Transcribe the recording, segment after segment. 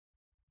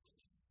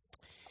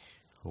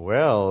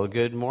Well,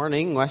 good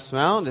morning,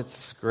 Westmount.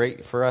 It's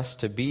great for us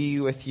to be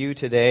with you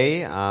today.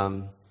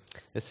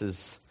 This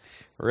is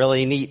a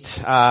really neat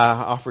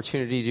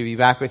opportunity to be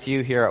back with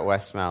you here at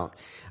Westmount.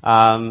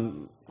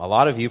 A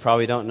lot of you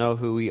probably don't know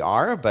who we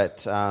are, but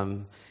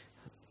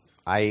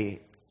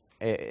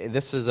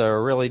this was a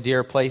really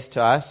dear place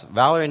to us.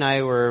 Valerie and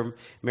I were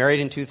married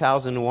in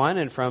 2001,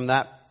 and from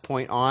that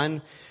point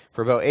on,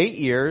 for about 8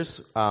 years,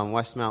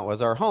 Westmount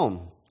was our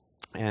home.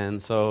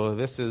 And so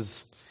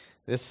that's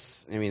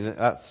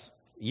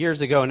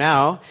years ago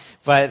now,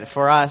 but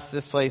for us,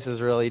 this place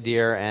is really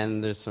dear,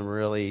 and there's some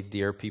really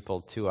dear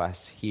people to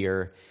us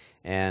here,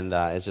 and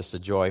it's just a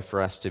joy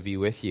for us to be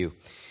with you.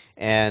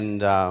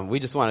 And we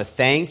just want to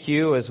thank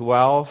you as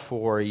well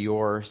for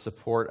your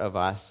support of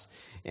us,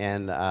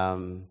 and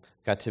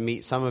got to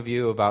meet some of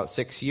you about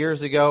 6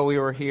 years ago. We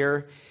were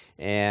here,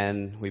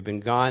 and we've been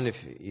gone.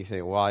 If you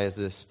think, why is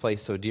this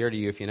place so dear to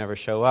you if you never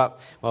show up?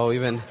 Well, we've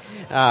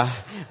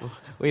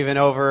been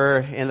over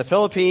in the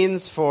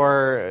Philippines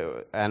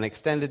for an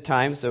extended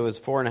time, so it was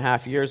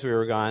 4.5 years we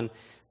were gone,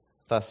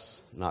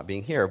 thus not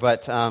being here.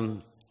 But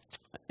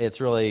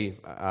it's really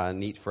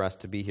neat for us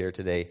to be here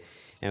today,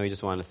 and we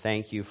just want to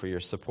thank you for your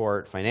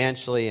support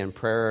financially and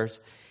prayers.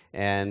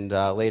 And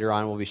later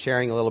on, we'll be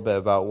sharing a little bit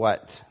about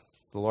what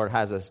the Lord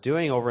has us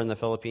doing over in the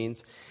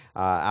Philippines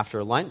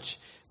after lunch.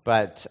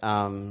 But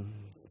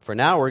for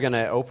now, we're going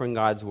to open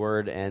God's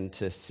Word and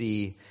to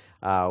see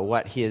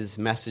what His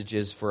message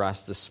is for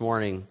us this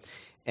morning.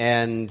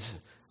 And,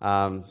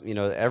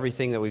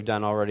 everything that we've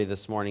done already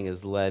this morning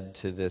has led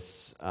to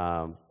this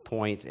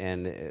point,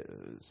 and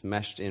it's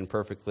meshed in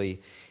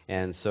perfectly.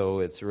 And so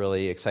it's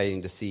really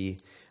exciting to see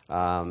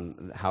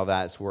how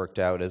that's worked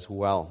out as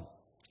well.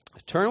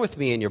 Turn with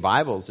me in your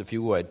Bibles, if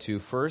you would, to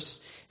 1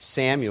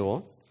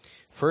 Samuel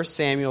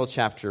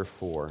chapter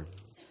 4.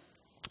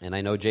 And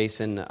I know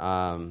Jason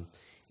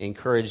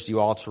encouraged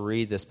you all to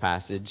read this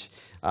passage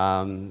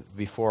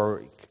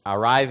before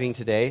arriving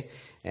today.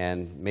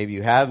 And maybe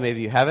you have,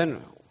 maybe you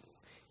haven't.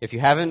 If you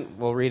haven't,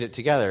 we'll read it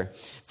together.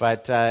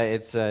 But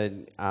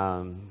we're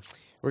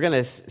going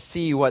to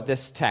see what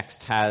this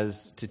text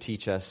has to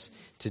teach us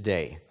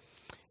today.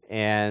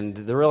 And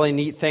the really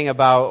neat thing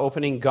about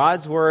opening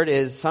God's Word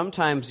is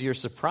sometimes you're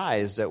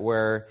surprised at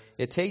where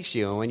it takes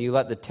you. And when you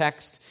let the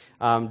text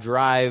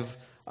drive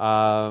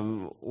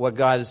what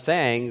God is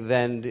saying,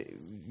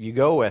 then you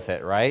go with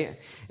it, right?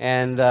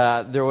 And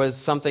there was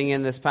something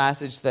in this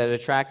passage that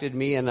attracted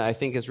me and I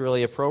think is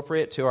really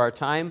appropriate to our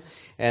time.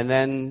 And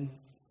then,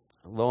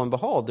 lo and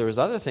behold, there was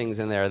other things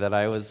in there that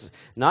I was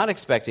not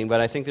expecting,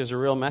 but I think there's a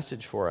real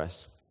message for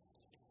us.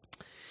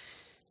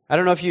 I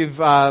don't know if you've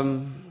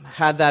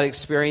had that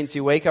experience.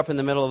 You wake up in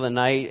the middle of the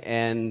night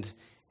and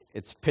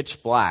it's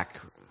pitch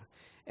black,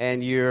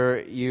 and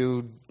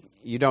you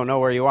don't know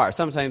where you are.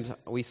 Sometimes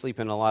we sleep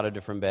in a lot of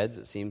different beds.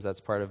 It seems that's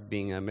part of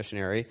being a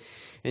missionary.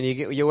 And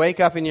you wake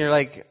up and you're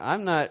like,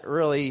 I'm not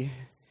really,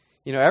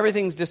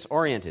 everything's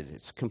disoriented.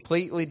 It's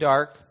completely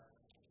dark.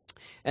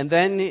 And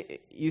then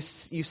you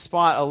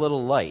spot a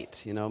little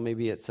light.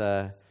 Maybe it's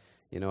an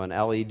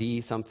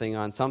LED something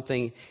on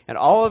something. And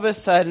all of a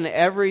sudden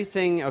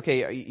everything,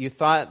 you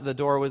thought the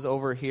door was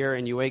over here,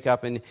 and you wake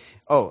up and,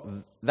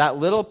 that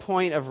little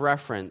point of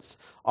reference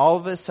all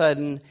of a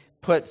sudden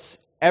puts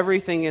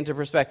everything into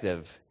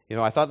perspective.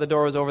 I thought the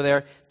door was over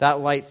there. That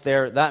light's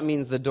there. That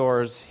means the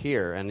door's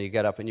here. And you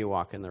get up and you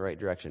walk in the right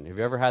direction. Have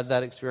you ever had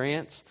that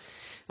experience?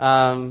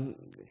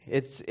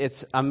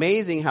 It's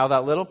amazing how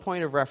that little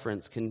point of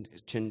reference can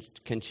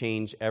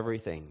change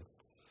everything.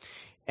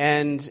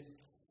 And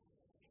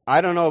I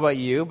don't know about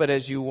you, but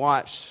as you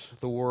watch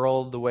the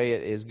world the way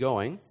it is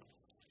going,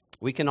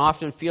 we can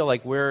often feel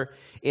like we're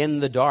in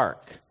the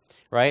dark,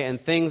 right? And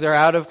things are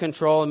out of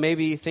control, and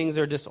maybe things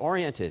are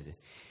disoriented.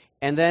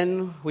 And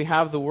then we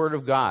have the Word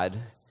of God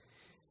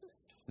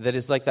that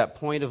is like that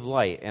point of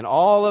light. And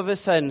all of a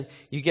sudden,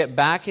 you get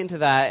back into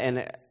that,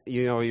 and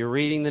you're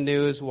reading the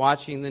news,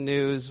 watching the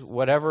news,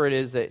 whatever it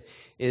is that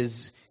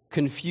is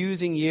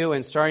confusing you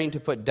and starting to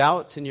put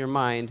doubts in your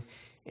mind,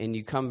 and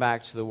you come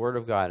back to the Word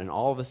of God, and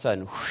all of a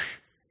sudden, whoosh,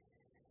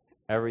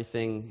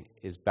 everything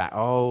is back.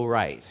 Oh,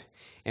 right.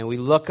 And we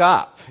look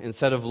up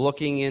instead of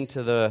looking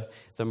into the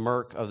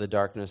murk of the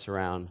darkness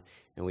around.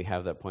 And we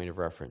have that point of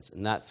reference.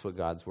 And that's what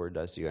God's Word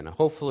does to you. And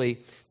hopefully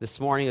this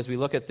morning as we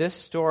look at this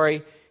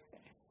story,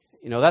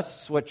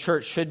 that's what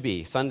church should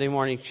be. Sunday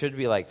morning should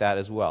be like that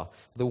as well.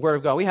 The Word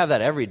of God, we have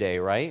that every day,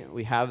 right?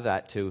 We have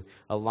that to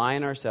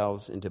align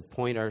ourselves and to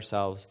point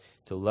ourselves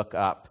to look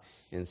up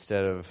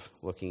instead of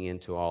looking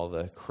into all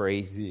the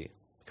crazy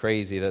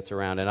that's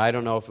around. And I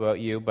don't know about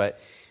you,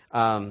 but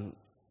I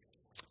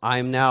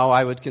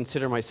would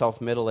consider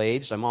myself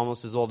middle-aged. I'm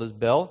almost as old as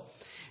Bill.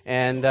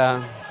 And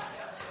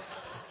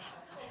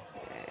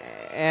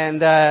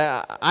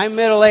I'm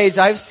middle-aged.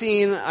 I've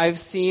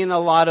seen a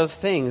lot of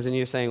things, and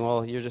you're saying,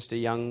 well, you're just a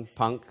young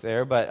punk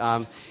there, but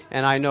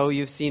and I know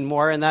you've seen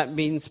more, and that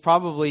means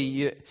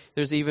probably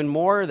there's even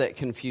more that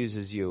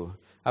confuses you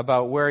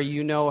about where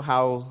you know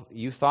how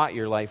you thought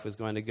your life was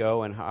going to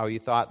go and how you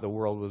thought the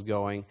world was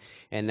going.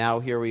 And now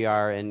here we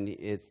are, and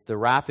it's the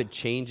rapid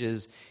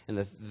changes and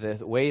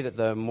the way that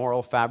the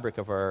moral fabric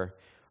of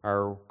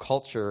our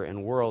culture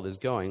and world is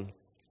going.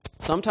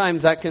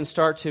 Sometimes that can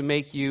start to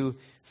make you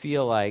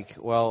feel like,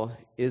 well,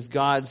 is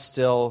God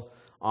still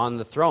on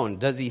the throne?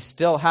 Does he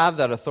still have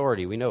that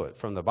authority? We know it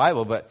from the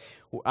Bible, but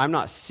I'm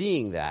not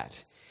seeing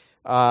that.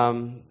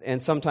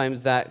 And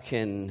sometimes that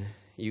can,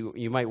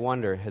 you might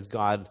wonder, has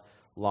God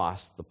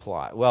lost the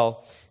plot?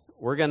 Well,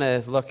 we're going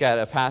to look at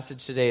a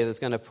passage today that's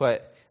going to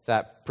put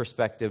that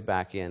perspective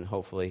back in,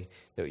 hopefully,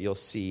 that you'll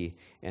see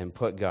and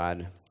put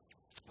God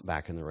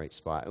back in the right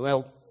spot.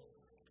 Well,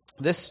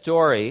 this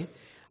story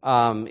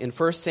in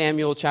 1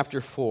 Samuel chapter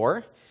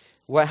 4,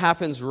 what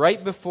happens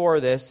right before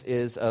this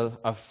is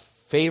a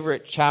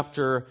favorite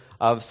chapter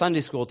of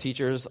Sunday school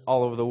teachers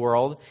all over the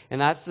world, and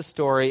that's the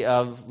story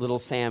of little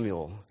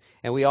Samuel.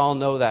 And we all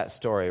know that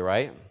story,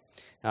 right?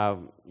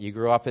 You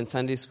grew up in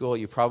Sunday school,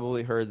 you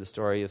probably heard the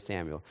story of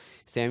Samuel.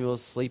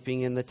 Samuel's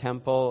sleeping in the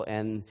temple,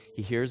 and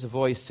he hears a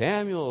voice,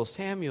 Samuel,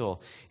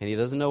 Samuel. And he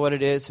doesn't know what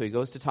it is, so he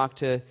goes to talk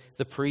to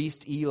the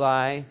priest,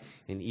 Eli.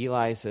 And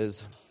Eli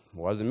says,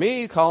 wasn't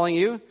me calling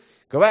you.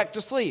 Go back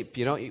to sleep.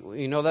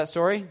 You know that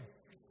story?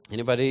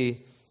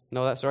 Anybody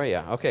know that story?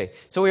 Yeah, okay.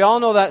 So we all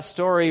know that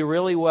story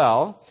really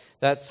well.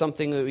 That's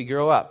something that we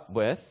grew up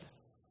with.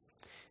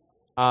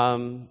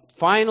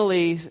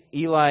 Finally,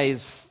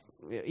 Eli's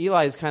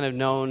kind of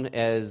known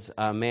as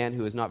a man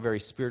who is not very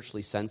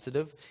spiritually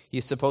sensitive.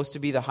 He's supposed to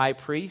be the high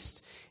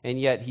priest, and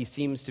yet he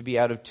seems to be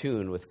out of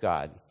tune with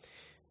God.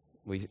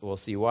 We'll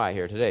see why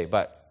here today.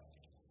 But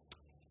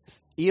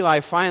Eli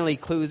finally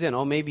clues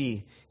in,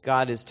 maybe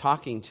God is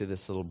talking to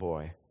this little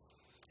boy.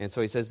 And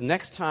so he says,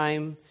 next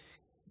time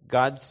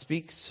God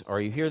speaks, or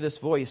you hear this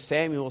voice,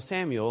 Samuel,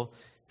 Samuel,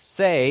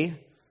 say,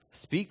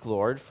 speak,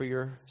 Lord, for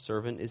your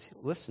servant is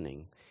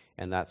listening.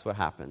 And that's what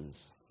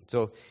happens.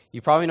 So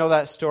you probably know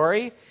that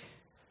story.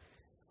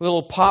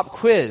 Little pop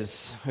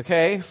quiz,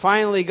 okay?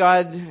 Finally,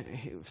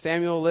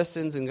 Samuel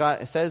listens and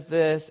God says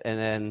this, and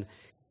then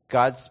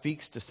God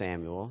speaks to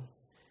Samuel.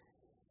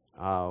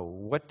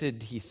 What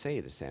did he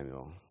say to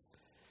Samuel?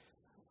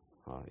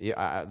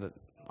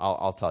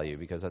 I'll tell you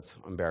because that's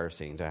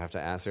embarrassing to have to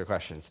answer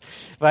questions.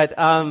 But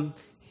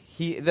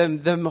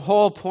the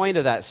whole point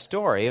of that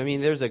story, I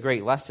mean, there's a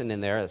great lesson in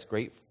there. That's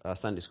great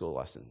Sunday school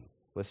lesson.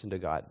 Listen to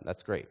God.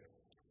 That's great.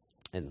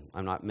 And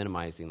I'm not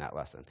minimizing that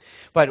lesson.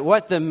 But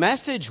what the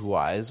message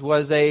was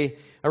a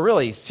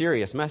really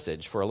serious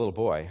message for a little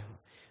boy.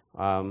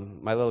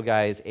 My little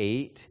guy is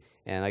 8,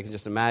 and I can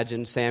just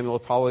imagine Samuel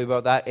probably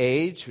about that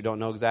age. We don't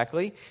know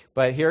exactly.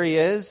 But here he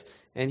is,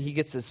 and he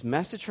gets this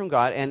message from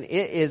God, and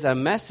it is a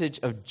message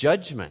of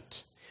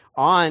judgment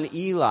on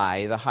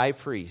Eli, the high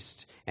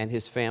priest, and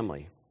his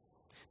family.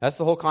 That's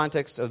the whole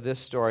context of this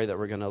story that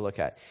we're going to look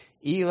at.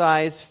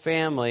 Eli's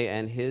family,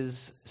 and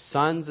his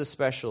sons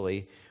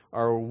especially,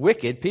 are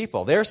wicked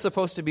people. They're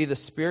supposed to be the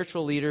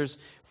spiritual leaders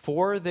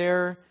for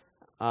their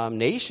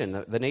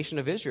nation, the nation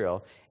of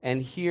Israel.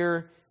 And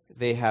here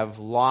they have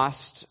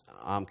lost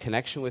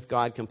connection with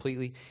God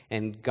completely.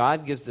 And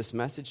God gives this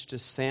message to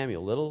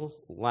Samuel, little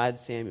lad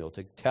Samuel,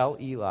 to tell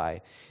Eli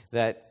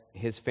that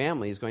his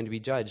family is going to be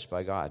judged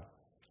by God.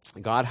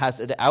 God has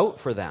it out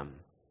for them.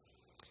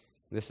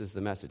 This is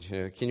the message.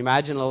 Can you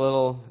imagine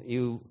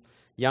you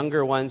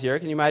younger ones here,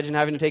 can you imagine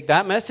having to take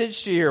that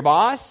message to your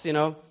boss?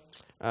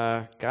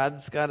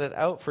 God's got it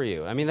out for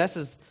you. I mean,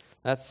 that's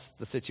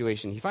the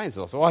situation he finds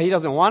himself. Well, he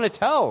doesn't want to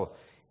tell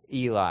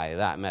Eli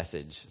that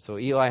message. So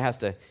Eli has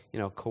to,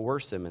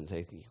 coerce him and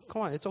say,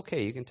 come on, it's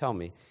okay, you can tell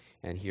me.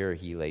 And here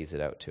he lays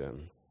it out to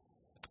him.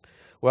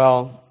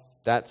 Well,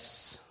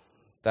 that's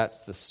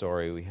the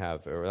story we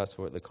have, or that's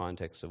what the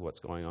context of what's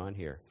going on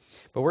here.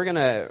 But we're going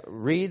to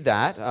read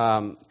that.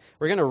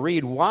 We're going to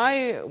read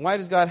why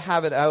does God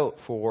have it out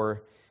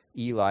for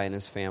Eli and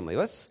his family.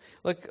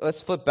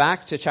 Let's flip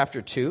back to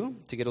chapter 2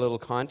 to get a little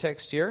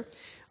context here.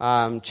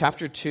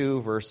 Chapter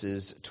 2,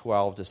 verses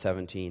 12 to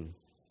 17.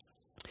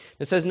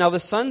 It says, now the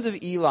sons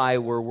of Eli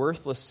were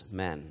worthless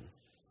men.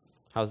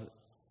 How's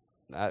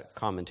that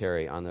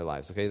commentary on their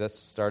lives? Okay, that's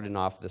starting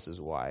off, this is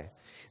why.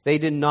 They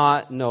did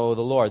not know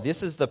the Lord.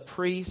 This is the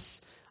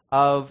priests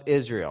of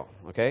Israel,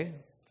 okay?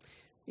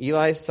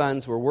 Eli's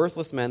sons were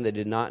worthless men. They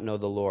did not know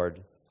the Lord.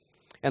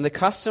 And the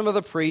custom of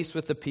the priest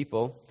with the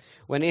people,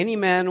 when any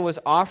man was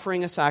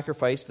offering a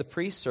sacrifice, the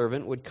priest's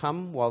servant would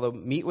come while the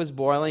meat was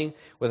boiling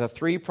with a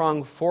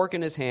 3-pronged fork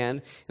in his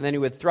hand, and then he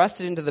would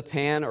thrust it into the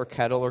pan or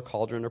kettle or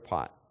cauldron or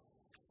pot.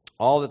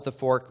 All that the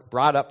fork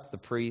brought up, the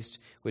priest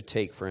would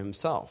take for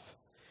himself.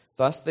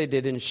 Thus they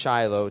did in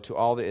Shiloh to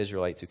all the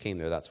Israelites who came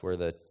there. That's where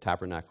the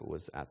tabernacle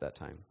was at that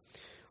time.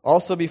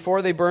 Also,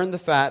 before they burned the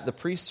fat, the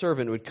priest's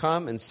servant would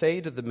come and say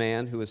to the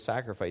man who was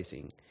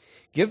sacrificing,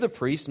 give the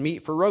priest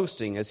meat for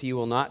roasting, as he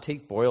will not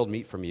take boiled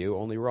meat from you,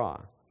 only raw.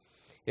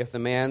 If the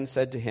man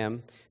said to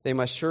him, they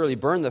must surely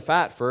burn the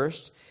fat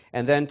first,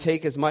 and then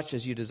take as much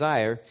as you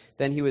desire,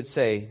 then he would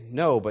say,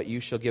 no, but you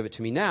shall give it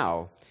to me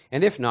now,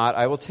 and if not,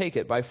 I will take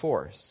it by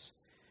force.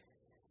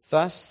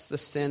 Thus the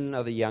sin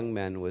of the young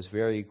men was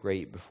very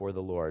great before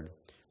the Lord,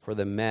 for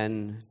the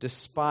men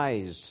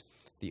despised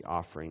the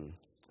offering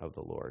of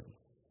the Lord.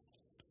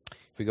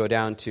 If we go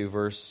down to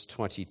verse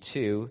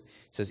 22,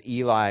 it says,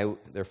 Eli,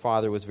 their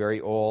father, was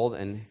very old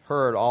and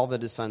heard all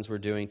that his sons were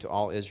doing to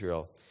all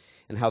Israel,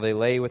 and how they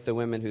lay with the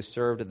women who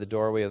served at the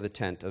doorway of the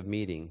tent of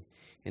meeting.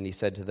 And he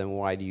said to them,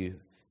 why do you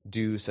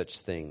do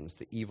such things,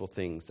 the evil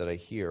things that I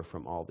hear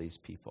from all these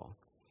people?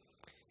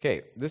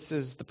 Okay, this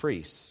is the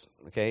priests.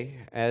 Okay,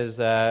 as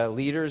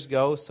leaders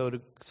go,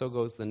 so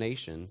goes the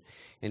nation.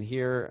 And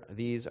here,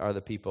 these are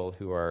the people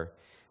who are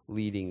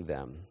leading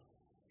them.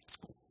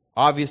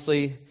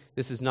 Obviously,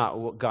 this is not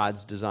what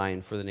God's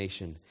design for the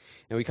nation.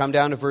 And we come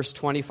down to verse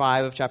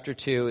 25 of chapter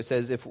 2. It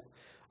says, if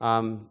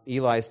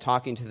Eli is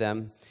talking to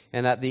them,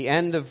 and at the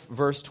end of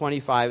verse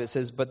 25, it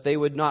says, but they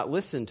would not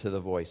listen to the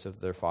voice of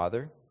their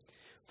father,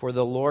 for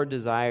the Lord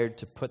desired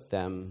to put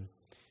them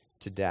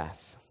to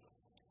death.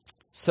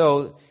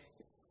 So,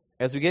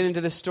 as we get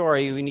into this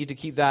story, we need to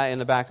keep that in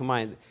the back of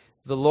mind.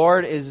 The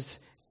Lord is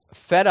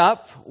fed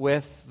up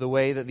with the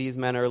way that these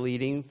men are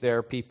leading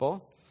their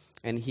people,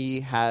 and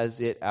he has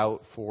it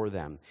out for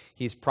them.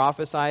 He's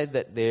prophesied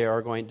that they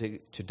are going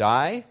to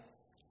die,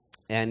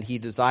 and he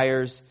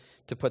desires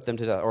to put them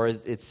to death, or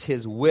it's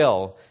his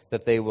will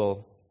that they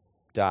will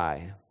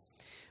die.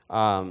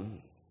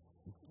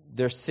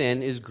 Their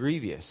sin is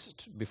grievous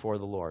before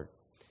the Lord.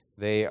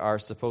 They are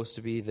supposed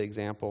to be the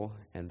example,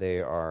 and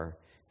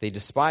they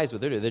despise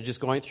what they're doing. They're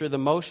just going through the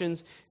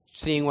motions,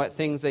 seeing what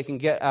things they can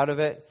get out of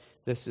it.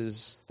 This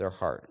is their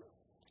heart.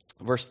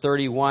 Verse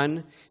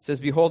 31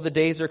 says, behold, the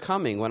days are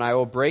coming when I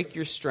will break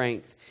your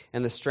strength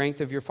and the strength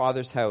of your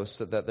father's house,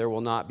 so that there will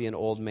not be an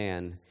old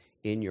man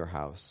in your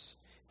house.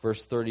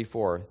 Verse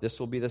 34, this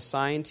will be the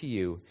sign to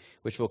you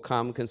which will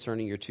come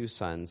concerning your two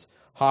sons,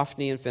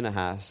 Hophni and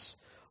Phinehas.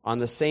 On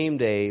the same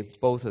day,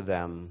 both of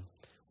them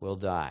will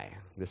die.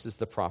 This is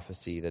the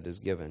prophecy that is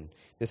given.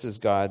 This is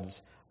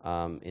God's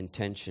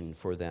intention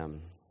for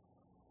them.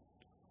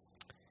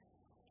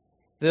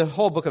 The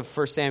whole book of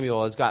 1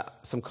 Samuel has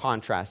got some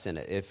contrast in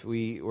it. If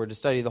we were to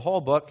study the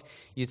whole book,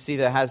 you'd see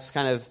that it has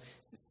kind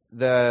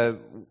of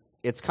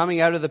it's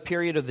coming out of the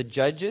period of the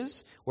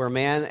judges, where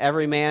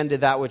every man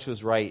did that which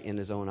was right in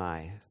his own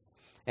eye.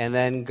 And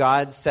then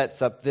God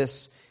sets up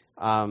this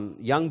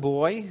young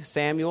boy,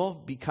 Samuel,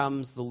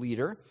 becomes the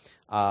leader.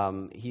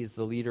 He's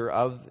the leader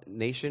of the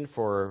nation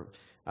for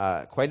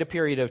quite a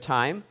period of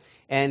time,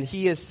 and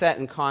he is set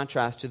in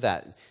contrast to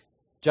that.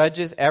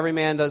 Judges, every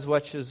man does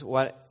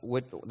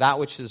that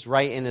which is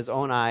right in his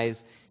own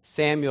eyes.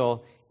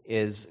 Samuel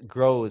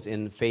grows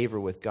in favor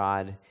with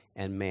God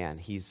and man.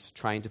 He's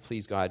trying to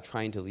please God,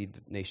 trying to lead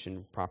the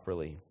nation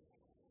properly.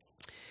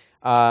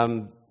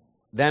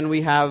 Then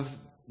we have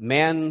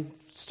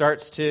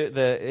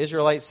the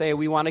Israelites say,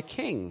 we want a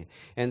king.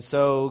 And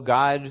so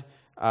they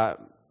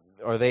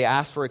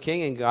ask for a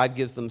king, and God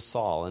gives them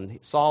Saul.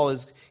 And Saul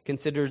is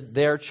considered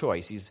their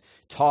choice. He's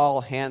tall,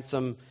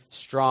 handsome,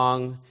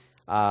 strong,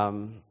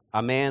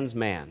 a man's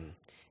man.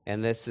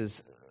 And this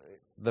is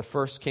the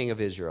first king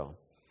of Israel.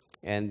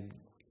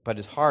 But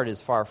his heart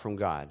is far from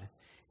God.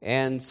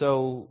 And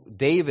so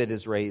David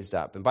is raised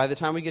up. And by the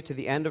time we get to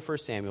the end of 1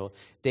 Samuel,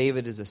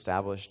 David is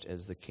established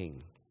as the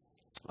king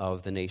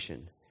of the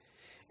nation.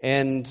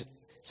 And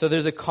so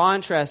there's a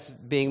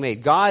contrast being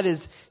made. God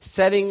is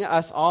setting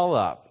us all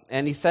up,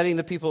 and he's setting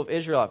the people of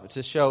Israel up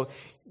to show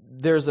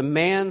there's a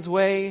man's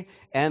way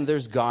and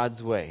there's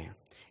God's way.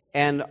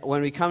 And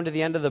when we come to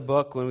the end of the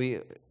book,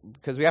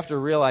 because we have to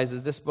realize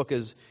that this book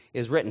is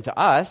written to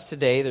us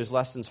today, there's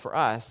lessons for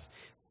us,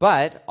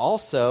 but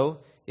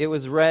also it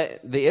was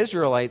the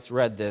Israelites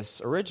read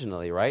this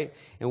originally, right?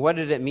 And what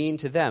did it mean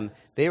to them?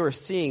 They were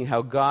seeing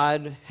how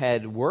God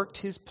had worked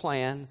his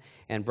plan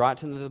and brought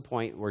them to the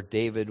point where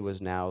David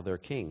was now their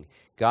king.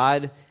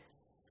 God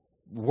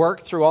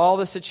worked through all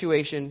the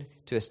situation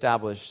to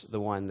establish the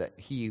one that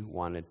he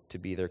wanted to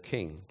be their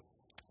king.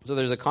 So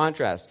there's a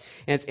contrast.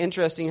 And it's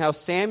interesting how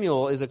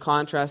Samuel is a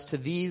contrast to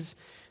these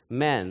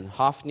men,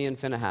 Hophni and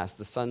Phinehas,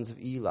 the sons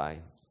of Eli.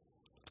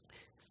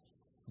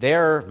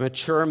 They're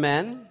mature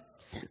men.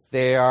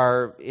 They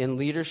are in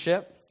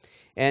leadership.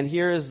 And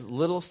here is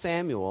little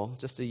Samuel,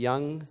 just a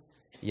young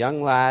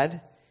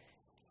lad.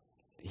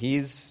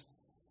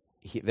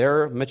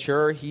 They're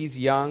mature. He's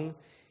young.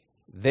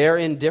 They're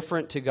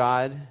indifferent to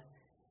God.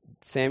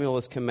 Samuel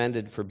is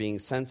commended for being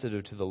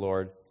sensitive to the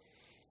Lord.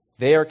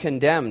 They are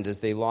condemned as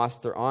they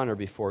lost their honor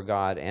before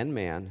God and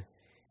man.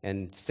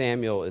 And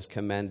Samuel is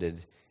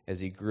commended as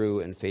he grew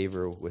in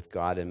favor with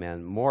God and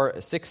man.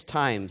 6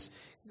 times,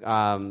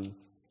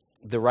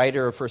 the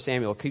writer of 1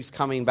 Samuel keeps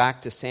coming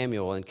back to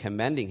Samuel and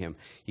commending him.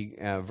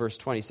 Verse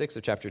 26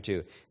 of chapter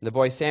 2. The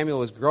boy Samuel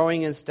was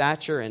growing in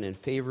stature and in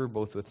favor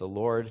both with the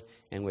Lord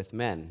and with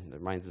men. It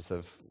reminds us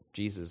of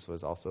Jesus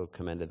was also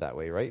commended that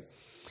way, right?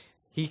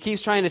 He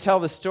keeps trying to tell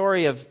the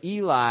story of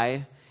Eli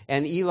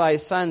and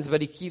Eli's sons,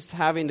 but he keeps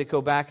having to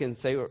go back and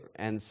say,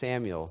 and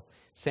Samuel,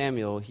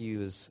 he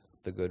was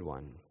the good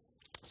one.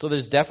 So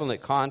there's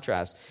definite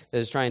contrast that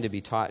is trying to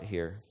be taught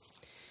here.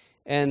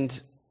 And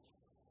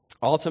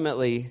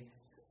Ultimately,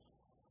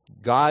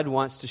 God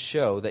wants to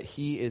show that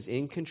he is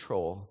in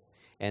control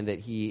and that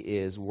he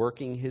is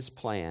working his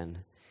plan.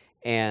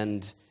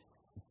 And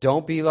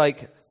don't be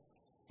like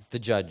the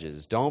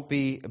judges. Don't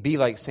be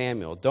like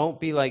Samuel. Don't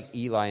be like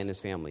Eli and his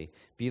family.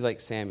 Be like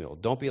Samuel.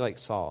 Don't be like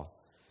Saul.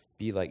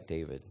 Be like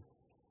David.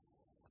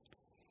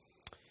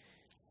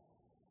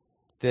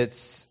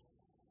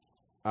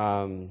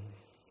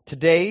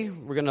 Today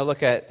we're going to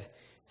look at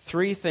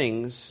 3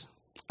 things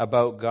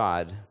about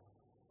God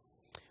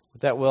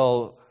that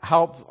will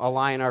help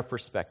align our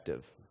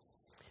perspective.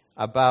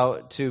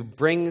 To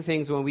bring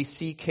things when we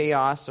see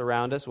chaos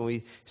around us, when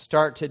we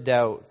start to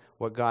doubt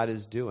what God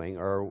is doing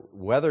or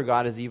whether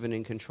God is even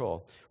in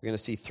control. We're going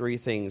to see 3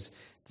 things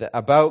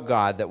about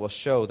God that will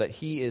show that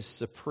he is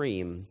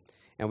supreme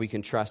and we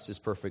can trust his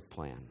perfect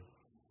plan.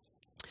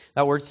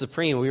 That word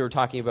supreme, we were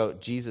talking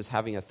about Jesus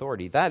having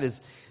authority.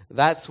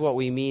 That's what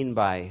we mean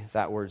by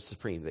that word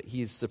supreme, that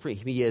he's supreme.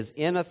 He is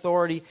in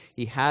authority,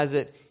 he has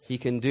it, he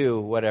can do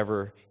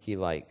whatever he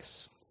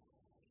likes.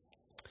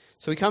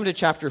 So we come to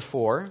chapter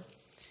 4,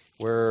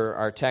 where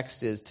our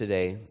text is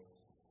today.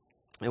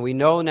 And we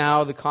know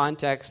now the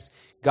context.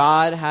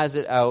 God has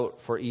it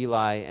out for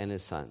Eli and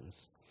his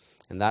sons.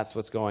 And that's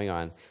what's going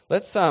on.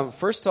 Let's,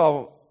 first of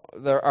all,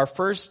 our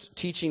first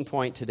teaching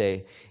point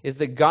today is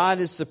that God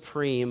is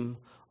supreme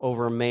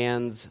over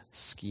man's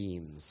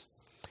schemes.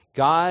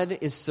 God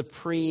is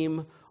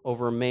supreme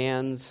over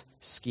man's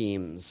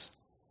schemes.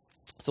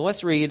 So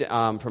let's read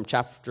from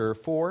chapter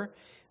 4,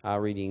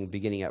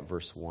 beginning at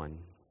verse 1.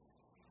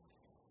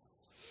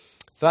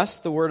 Thus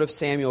the word of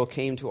Samuel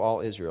came to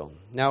all Israel.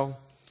 Now,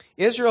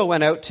 Israel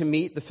went out to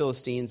meet the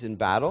Philistines in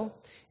battle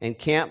and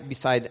camped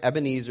beside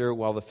Ebenezer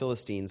while the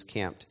Philistines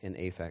camped in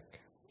Aphek.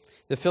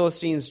 The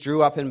Philistines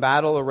drew up in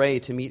battle array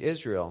to meet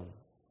Israel.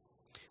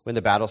 When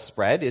the battle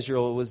spread,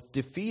 Israel was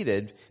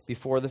defeated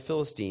before the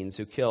Philistines,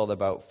 who killed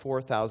about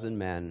 4,000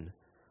 men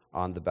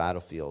on the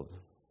battlefield.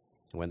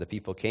 When the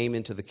people came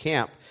into the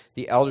camp,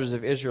 the elders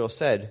of Israel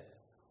said,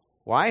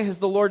 "Why has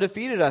the Lord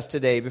defeated us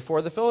today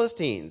before the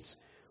Philistines?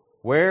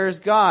 Where's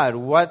God?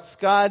 What's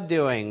God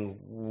doing?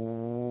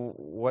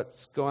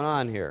 What's going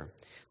on here?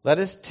 Let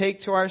us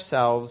take to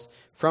ourselves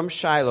from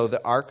Shiloh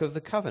the ark of the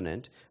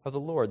covenant of the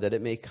Lord, that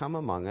it may come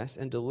among us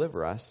and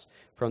deliver us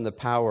from the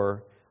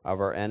power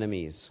of our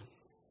enemies."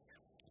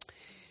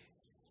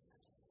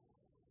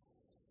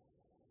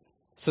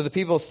 So the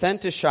people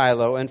sent to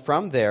Shiloh, and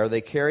from there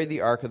they carried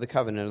the ark of the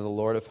covenant of the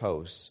Lord of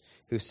hosts,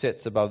 who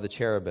sits above the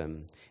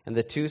cherubim. And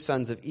the 2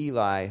 sons of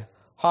Eli,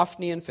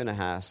 Hophni and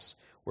Phinehas,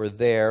 were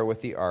there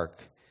with the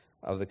ark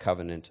of the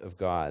covenant of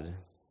God.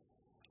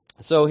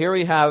 So here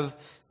we have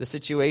the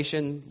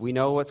situation. We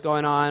know what's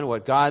going on,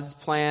 what God's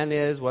plan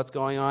is, what's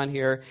going on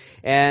here.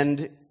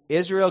 And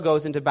Israel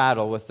goes into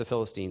battle with the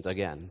Philistines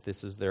again.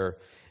 This is their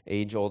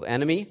age-old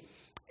enemy.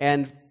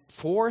 And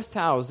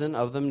 4,000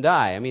 of them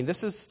die. I mean,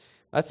 that's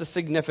a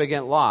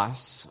significant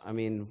loss. I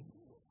mean,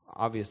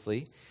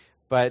 obviously.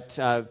 But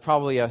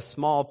probably a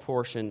small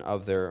portion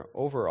of their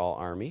overall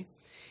army.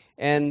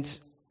 And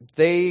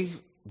they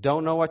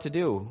don't know what to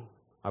do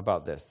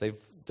about this.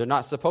 They're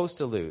not supposed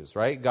to lose,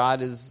 right?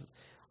 God is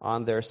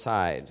on their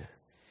side.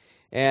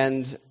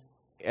 And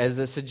as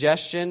a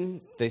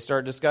suggestion, they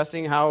start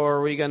discussing how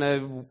are we going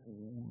to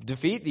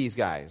defeat these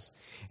guys.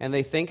 And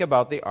they think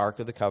about the Ark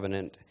of the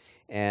Covenant,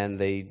 and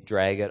they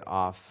drag it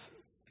off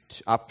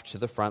up to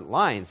the front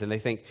lines. And they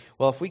think,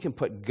 well, if we can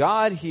put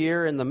God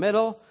here in the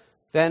middle,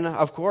 then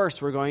of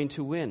course we're going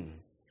to win.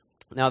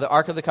 Now, the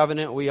Ark of the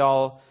Covenant, we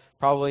all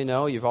probably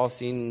know, you've all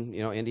seen,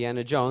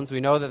 Indiana Jones.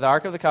 We know that the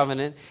Ark of the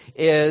Covenant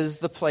is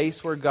the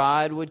place where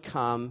God would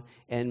come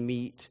and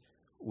meet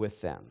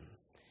with them.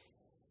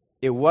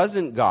 It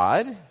wasn't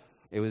God.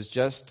 It was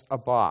just a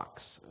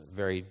box, a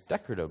very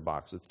decorative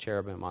box with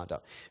cherubim on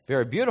top.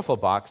 Very beautiful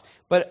box,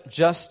 but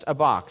just a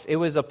box. It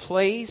was a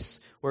place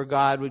where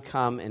God would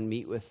come and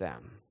meet with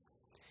them.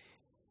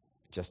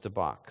 Just a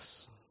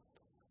box.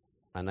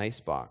 A nice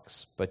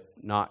box, but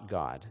not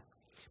God.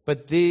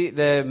 But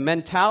the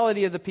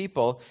mentality of the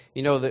people,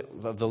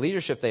 of the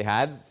leadership they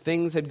had,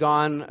 things had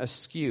gone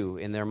askew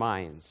in their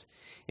minds.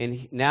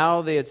 And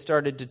now they had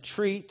started to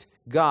treat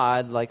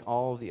God like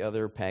all the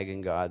other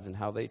pagan gods and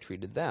how they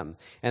treated them.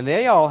 And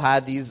they all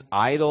had these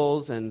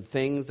idols and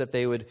things that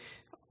they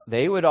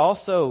would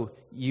also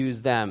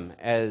use them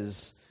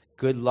as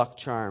good luck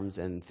charms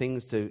and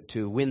things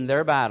to win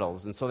their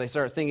battles. And so they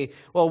start thinking,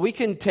 well, we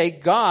can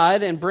take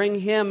God and bring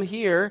him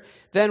here,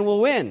 then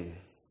we'll win,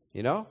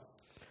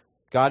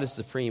 God is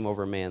supreme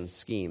over man's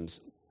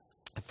schemes.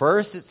 At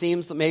first, it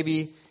seems that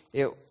maybe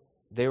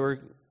they were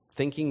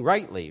thinking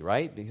rightly,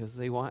 right? Because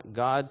they want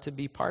God to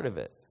be part of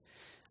it.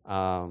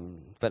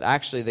 But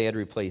actually, they had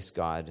replaced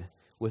God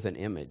with an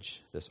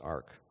image, this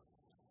ark.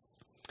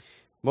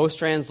 Most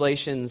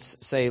translations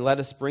say, let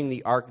us bring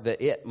the ark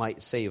that it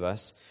might save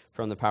us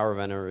from the power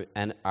of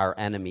our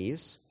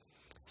enemies.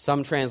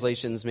 Some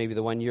translations, maybe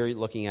the one you're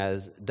looking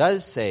at,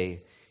 does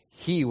say,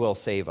 he will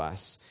save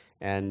us.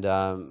 And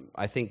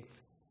I think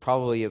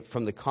probably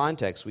from the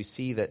context, we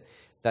see that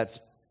that's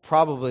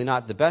probably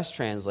not the best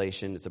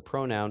translation. It's a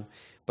pronoun.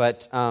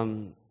 But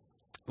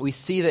we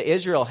see that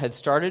Israel had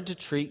started to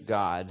treat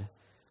God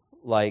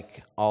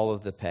like all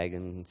of the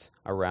pagans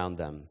around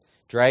them,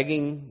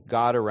 dragging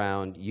God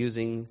around,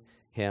 using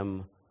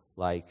him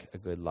like a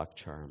good luck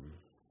charm.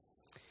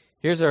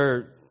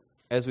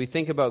 As we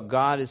think about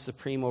God as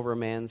supreme over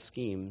man's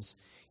schemes,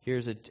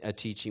 here's a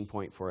teaching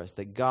point for us,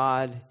 that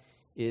God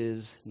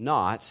is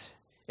not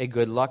a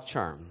good luck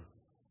charm.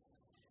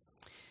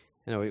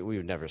 We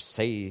would never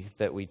say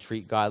that we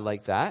treat God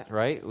like that,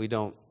 right?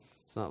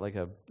 It's not like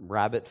a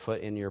rabbit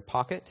foot in your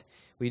pocket.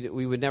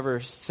 We would never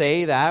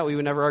say that. We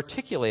would never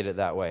articulate it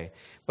that way.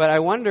 But I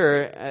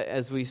wonder,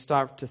 as we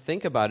start to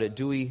think about it,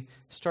 do we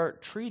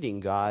start treating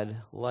God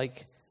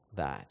like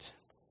that?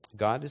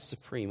 God is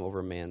supreme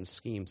over man's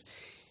schemes.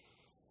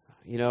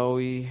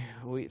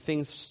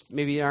 Things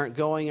maybe aren't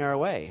going our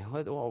way.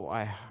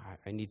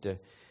 I need to,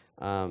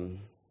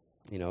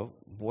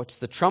 what's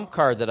the trump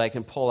card that I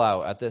can pull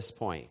out at this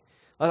point?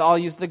 I'll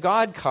use the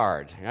God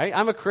card, right?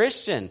 I'm a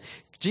Christian.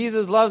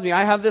 Jesus loves me.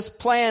 I have this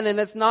plan and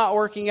it's not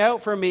working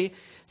out for me.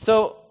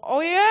 So,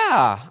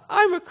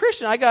 I'm a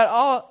Christian.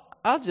 I'll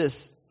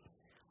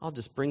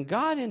just bring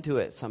God into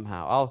it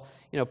somehow.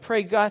 I'll,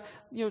 pray, God,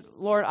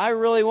 Lord, I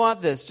really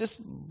want this.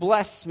 Just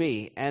bless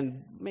me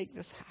and make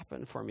this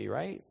happen for me,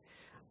 right?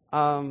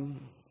 I'm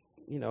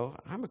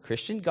a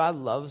Christian. God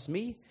loves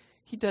me.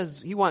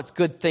 He wants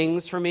good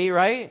things for me,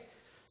 right?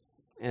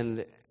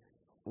 And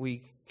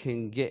we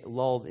can get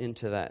lulled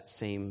into that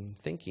same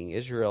thinking.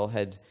 Israel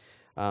had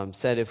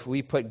said if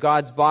we put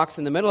God's box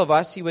in the middle of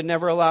us, he would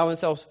never allow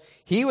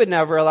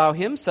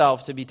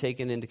himself to be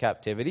taken into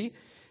captivity.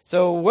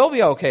 So we'll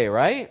be okay,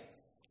 right?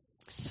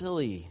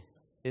 Silly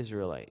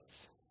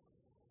Israelites.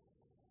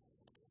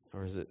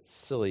 Or is it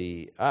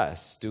silly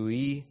us? Do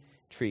we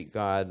treat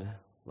God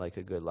like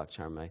a good luck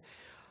charm?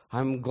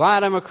 I'm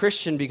glad I'm a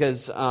Christian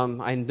because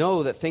I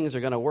know that things are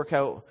going to work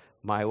out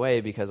my way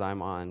because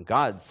I'm on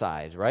God's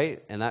side,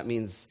 right? And that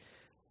means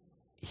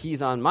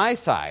he's on my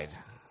side.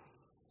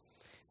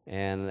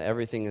 And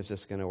everything is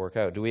just going to work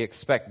out. Do we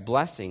expect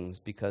blessings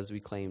because we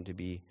claim to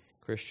be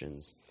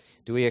Christians?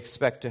 Do we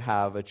expect to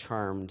have a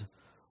charmed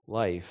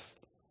life?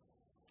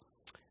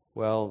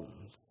 Well,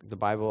 the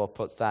Bible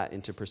puts that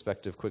into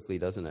perspective quickly,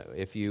 doesn't it?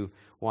 If you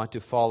want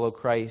to follow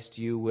Christ,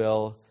 you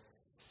will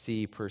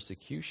see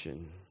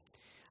persecution.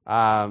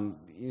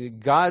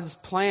 God's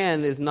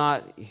plan is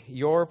not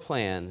your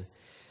plan.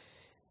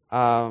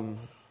 God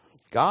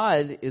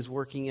is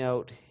working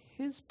out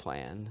his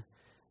plan,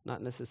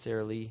 not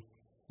necessarily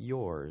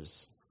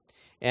yours.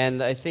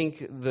 And I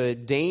think the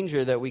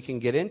danger that we can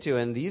get into,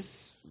 and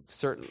these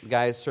certain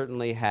guys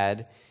certainly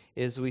had,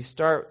 is we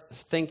start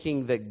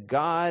thinking that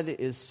God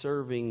is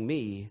serving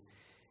me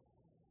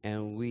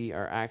and we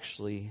are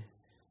actually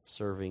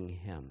serving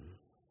him.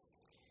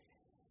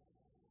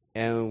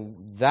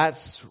 And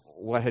that's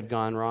what had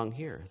gone wrong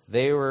here.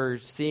 They were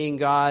seeing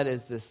God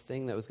as this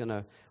thing that was going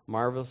to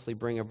marvelously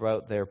bring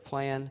about their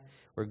plan,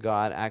 where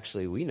God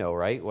actually, we know,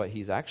 right, what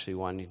he's actually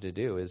wanting to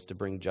do is to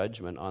bring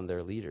judgment on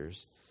their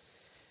leaders.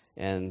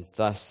 And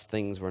thus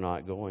things were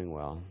not going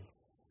well.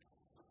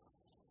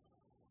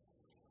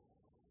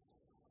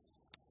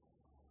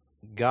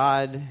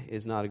 God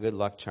is not a good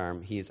luck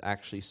charm. He is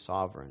actually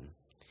sovereign.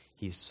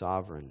 He's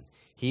sovereign.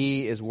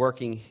 He is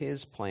working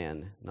his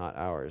plan, not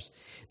ours.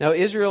 Now,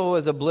 Israel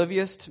was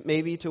oblivious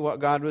maybe to what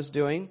God was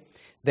doing.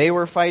 They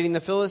were fighting the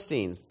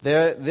Philistines.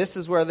 This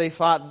is where they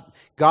thought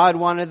God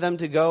wanted them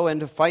to go and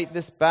to fight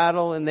this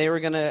battle, and they were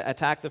going to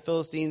attack the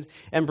Philistines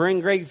and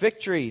bring great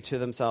victory to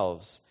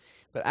themselves.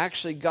 But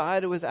actually,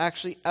 God was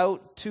actually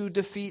out to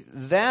defeat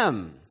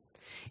them.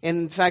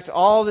 In fact,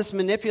 all this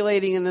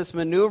manipulating and this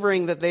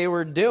maneuvering that they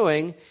were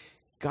doing,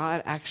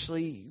 God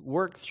actually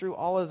worked through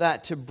all of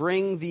that to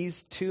bring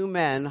these two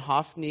men,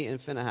 Hophni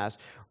and Phinehas,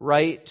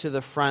 right to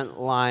the front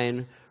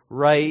line,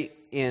 right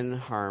in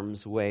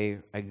harm's way,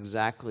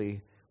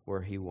 exactly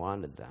where he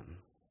wanted them.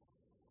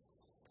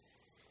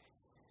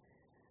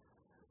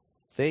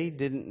 They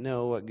didn't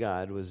know what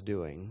God was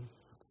doing,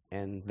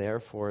 and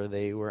therefore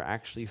they were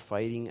actually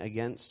fighting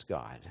against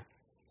God.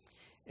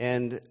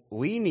 And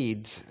we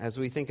need, as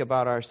we think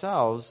about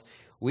ourselves,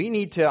 we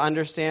need to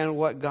understand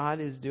what God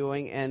is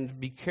doing and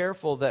be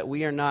careful that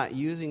we are not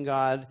using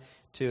God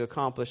to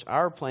accomplish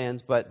our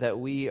plans, but that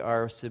we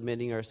are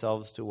submitting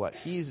ourselves to what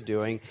he's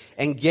doing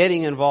and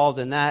getting involved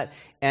in that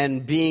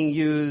and being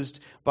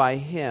used by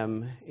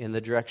him in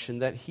the direction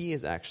that he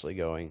is actually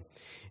going.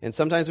 And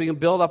sometimes we can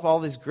build up all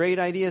these great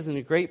ideas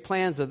and great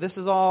plans of this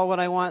is all what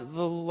I want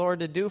the Lord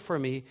to do for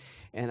me.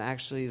 And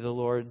actually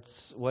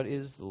what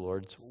is the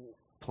Lord's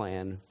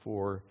plan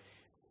for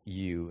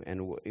you?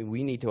 And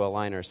we need to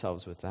align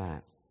ourselves with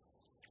that.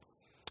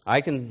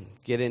 I can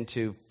get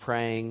into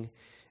praying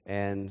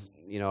and,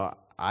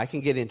 I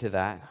can get into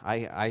that.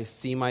 I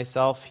see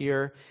myself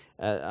here.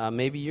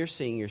 Maybe you're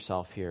seeing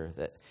yourself here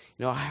that,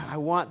 I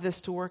want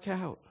this to work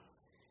out.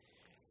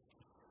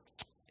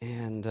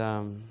 And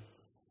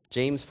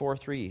James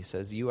 4:3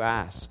 says, you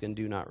ask and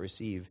do not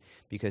receive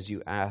because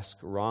you ask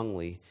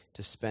wrongly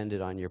to spend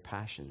it on your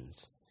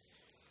passions.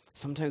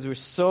 Sometimes we're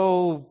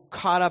so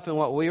caught up in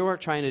what we were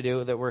trying to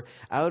do that we're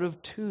out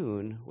of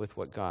tune with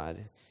what God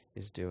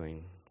is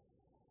doing.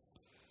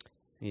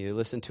 You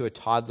listen to a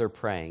toddler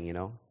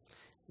praying,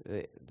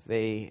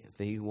 They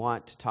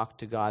want to talk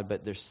to God,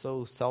 but they're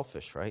so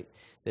selfish, right?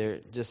 They're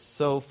just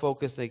so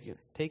focused. They can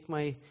take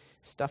my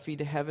stuffy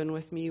to heaven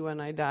with me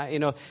when I die.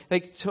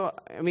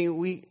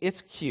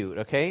 It's cute,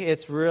 okay?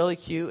 It's really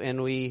cute,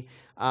 and we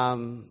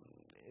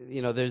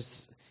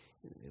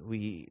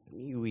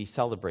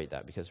celebrate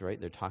that because, right,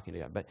 they're talking to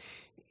God. But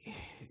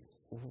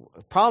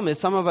the problem is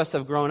some of us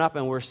have grown up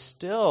and we're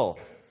still,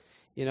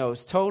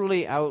 it's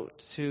totally out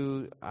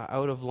to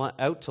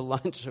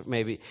lunch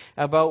maybe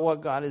about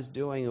what God is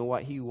doing and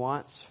what He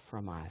wants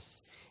from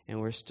us, and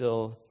we're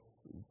still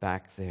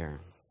back there.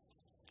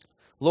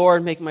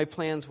 Lord, make my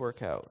plans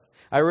work out.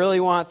 I really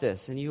want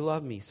this, and You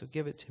love me, so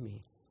give it to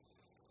me.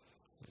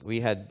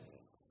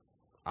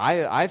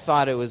 I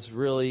thought it was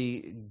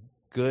really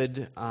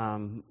good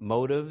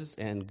motives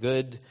and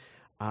good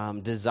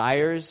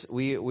desires.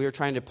 We were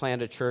trying to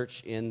plant a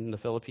church in the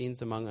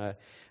Philippines among a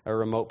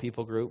remote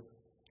people group.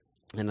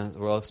 And as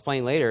we'll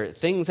explain later,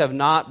 things have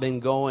not been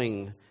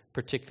going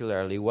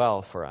particularly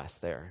well for us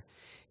there.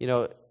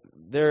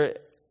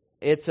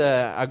 It's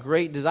a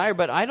great desire,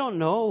 but I don't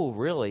know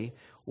really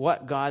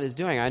what God is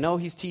doing. I know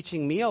He's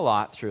teaching me a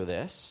lot through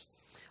this.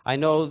 I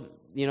know,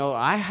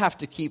 I have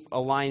to keep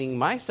aligning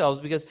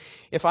myself, because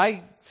if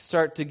I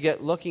start to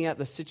looking at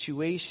the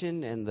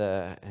situation and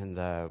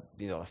the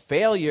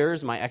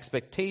failures, my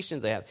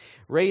expectations, I have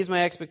raised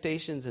my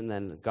expectations, and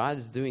then God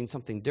is doing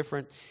something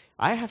different,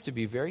 I have to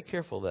be very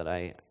careful that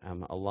I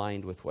am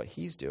aligned with what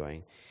He's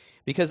doing.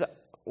 Because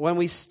when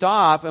we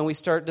stop and we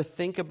start to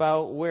think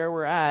about where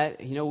we're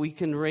at, we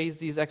can raise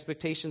these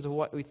expectations of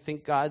what we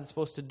think God's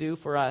supposed to do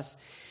for us.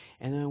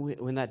 And then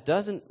when that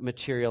doesn't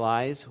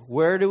materialize,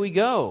 where do we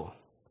go?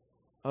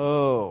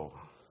 Oh,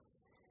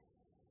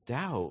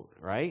 doubt,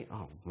 right?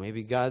 Oh,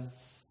 maybe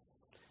God's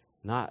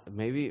not,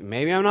 maybe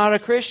I'm not a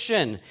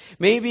Christian.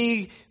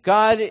 Maybe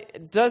God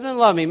doesn't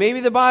love me.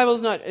 Maybe the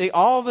Bible's not,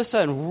 all of a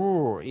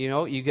sudden,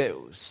 you get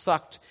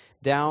sucked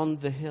down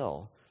the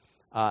hill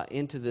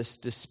into this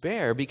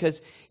despair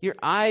because your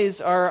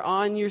eyes are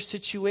on your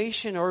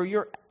situation or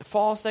your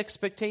false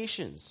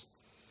expectations.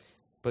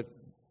 But,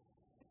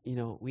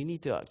 we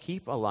need to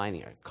keep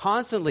aligning,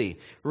 constantly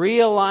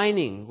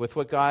realigning with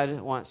what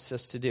God wants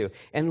us to do,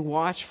 and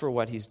watch for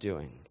what He's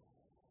doing.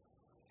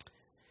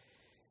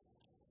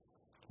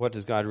 What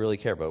does God really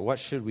care about? What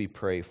should we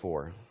pray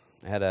for?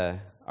 I had an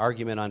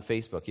argument on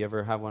Facebook. You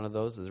ever have one of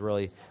those? It's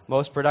really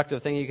most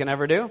productive thing you can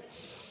ever do.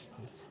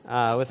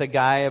 With a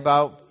guy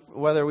about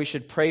whether we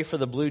should pray for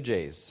the Blue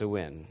Jays to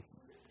win.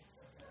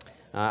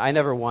 I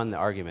never won the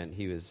argument.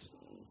 He was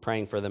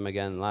praying for them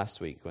again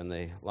last week when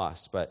they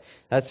lost, but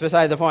that's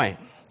beside the point.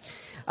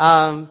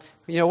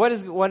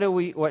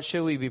 What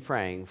should we be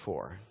praying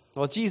for?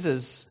 Well,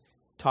 Jesus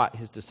taught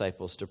His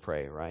disciples to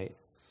pray, right?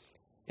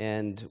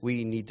 And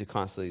we need to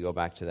constantly go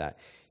back to that.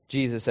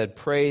 Jesus said,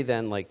 "Pray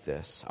then like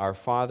this: Our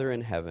Father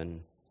in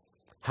heaven,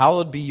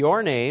 hallowed be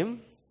Your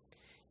name.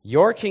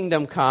 Your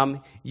kingdom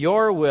come.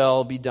 Your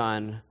will be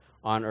done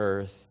on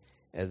earth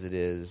as it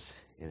is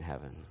in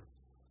heaven."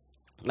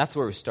 That's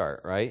where we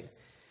start, right?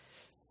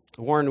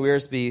 Warren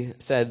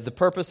Wiersbe said, "The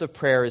purpose of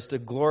prayer is to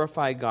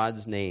glorify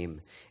God's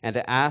name and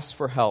to ask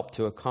for help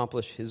to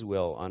accomplish His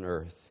will on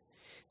earth.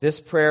 This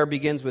prayer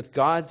begins with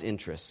God's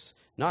interests,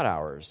 not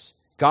ours.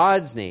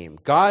 God's name,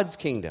 God's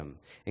kingdom,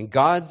 and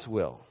God's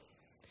will."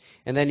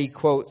 And then he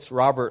quotes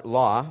Robert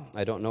Law.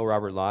 I don't know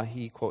Robert Law.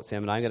 He quotes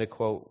him, and I'm going to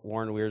quote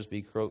Warren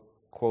Wiersbe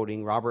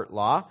quoting Robert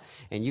Law,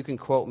 and you can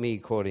quote me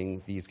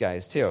quoting these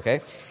guys too,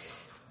 okay?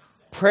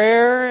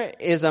 "Prayer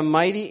is a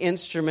mighty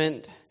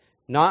instrument,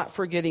 not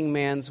for getting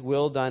man's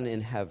will done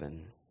in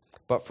heaven,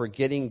 but for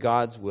getting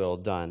God's will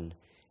done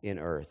in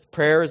earth."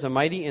 Prayer is a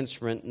mighty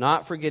instrument,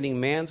 not for getting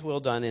man's will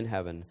done in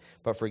heaven,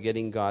 but for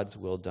getting God's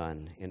will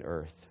done in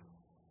earth.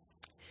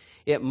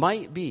 It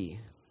might be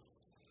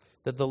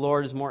that the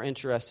Lord is more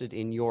interested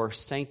in your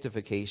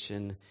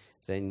sanctification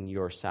than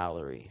your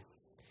salary.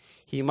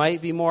 He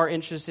might be more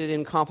interested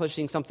in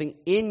accomplishing something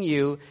in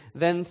you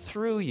than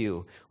through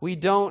you. We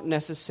don't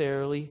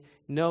necessarily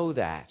know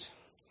that.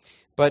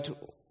 But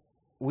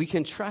we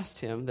can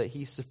trust Him that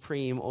He's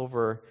supreme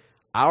over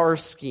our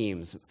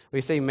schemes.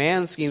 We say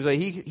man's schemes, but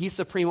He's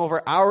supreme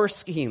over our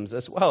schemes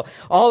as well.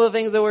 All the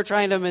things that we're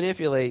trying to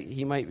manipulate,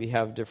 He might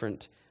have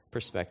different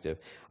perspective.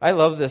 I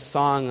love this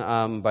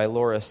song by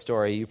Laura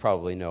Story. You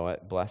probably know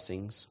it,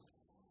 Blessings.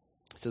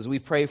 It says, "We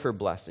pray for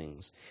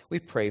blessings. We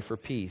pray for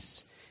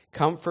peace,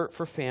 comfort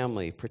for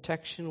family,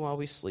 protection while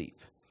we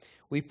sleep.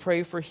 We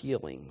pray for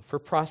healing, for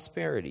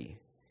prosperity.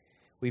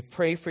 We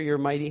pray for Your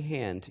mighty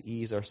hand to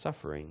ease our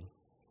suffering.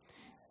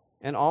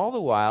 And all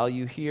the while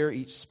You hear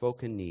each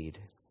spoken need,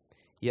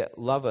 yet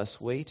love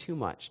us way too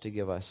much to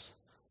give us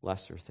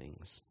lesser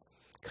things.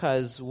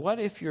 Because what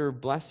if Your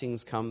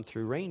blessings come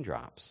through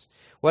raindrops?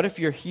 What if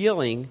Your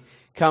healing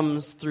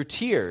comes through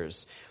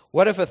tears?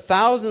 What if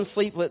 1,000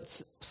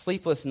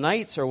 sleepless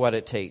nights are what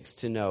it takes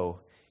to know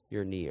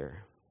You're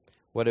near?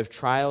 What if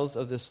trials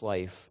of this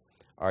life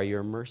are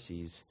your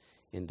mercies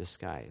in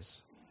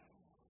disguise?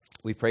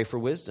 We pray for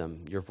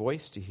wisdom, your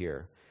voice to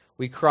hear.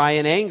 We cry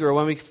in anger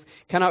when we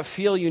cannot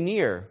feel you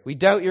near. We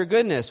doubt your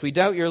goodness. We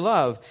doubt your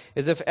love,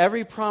 as if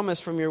every promise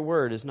from your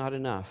word is not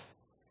enough.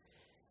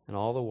 And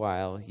all the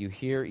while, you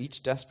hear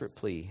each desperate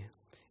plea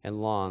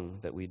and long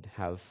that we'd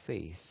have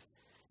faith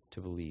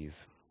to believe.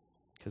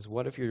 Because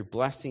what if your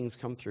blessings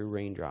come through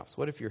raindrops?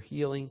 What if your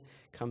healing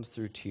comes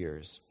through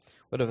tears?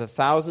 What if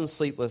 1,000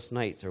 sleepless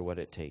nights are what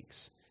it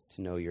takes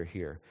to know you're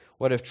here?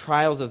 What if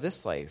trials of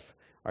this life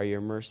are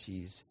your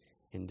mercies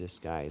in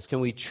disguise? Can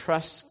we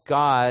trust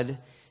God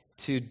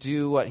to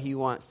do what he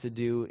wants to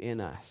do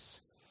in us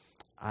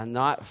and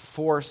not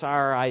force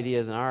our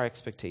ideas and our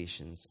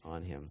expectations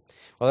on him?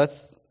 Well,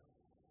 that's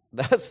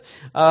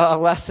a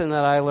lesson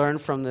that I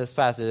learned from this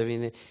passage. I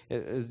mean, it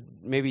is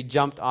maybe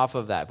jumped off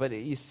of that. But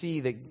you see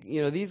that,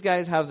 these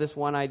guys have this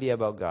one idea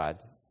about God.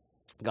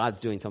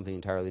 God's doing something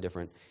entirely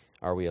different.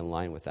 Are we in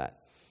line with that?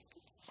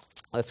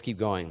 Let's keep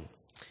going.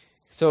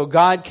 So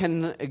God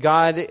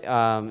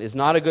is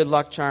not a good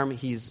luck charm.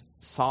 He's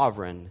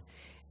sovereign.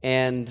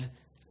 And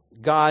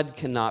God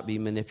cannot be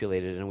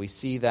manipulated. And we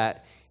see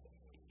that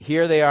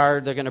here they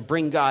are. They're going to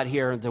bring God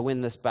here to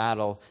win this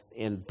battle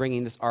and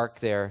bringing this ark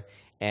there.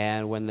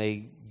 And when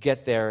they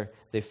get there,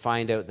 they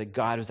find out that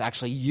God was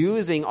actually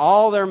using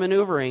all their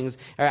maneuverings,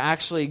 are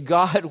actually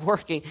God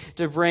working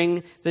to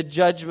bring the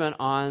judgment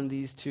on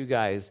these two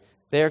guys.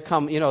 They're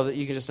come, you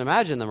can just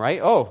imagine them,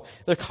 right? Oh,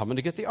 they're coming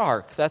to get the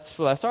ark. That's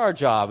our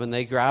job. And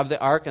they grab the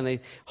ark and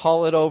they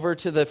haul it over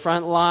to the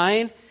front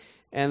line,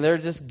 and they're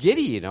just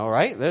giddy,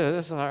 right?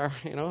 This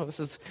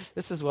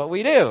is what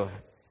we do.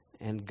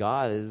 And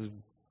God is,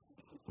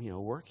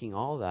 working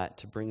all that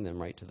to bring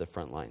them right to the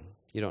front line.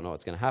 You don't know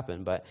what's going to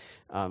happen, but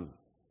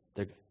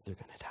they're going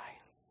to die.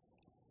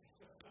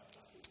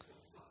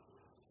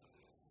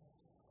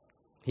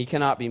 He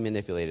cannot be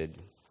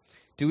manipulated.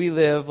 Do we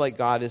live like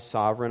God is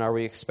sovereign? Are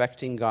we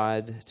expecting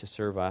God to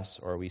serve us,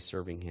 or are we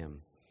serving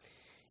him?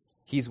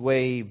 He's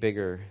way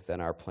bigger than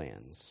our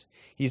plans.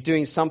 He's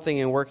doing something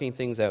and working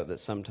things out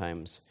that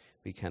sometimes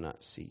we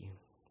cannot see.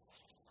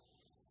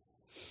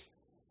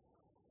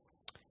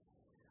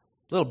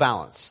 Little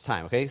balance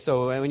time, okay?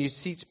 So when you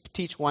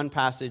teach one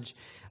passage,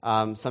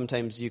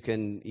 sometimes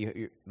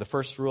the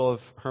first rule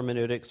of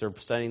hermeneutics or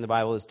studying the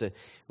Bible is to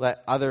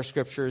let other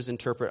scriptures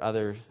interpret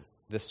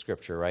this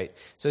scripture, right?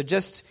 So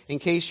just in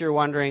case you're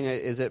wondering,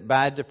 is it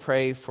bad to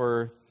pray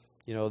for,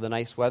 the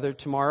nice weather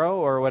tomorrow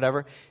or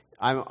whatever?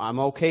 I'm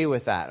okay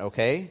with that,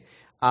 okay?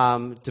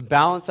 To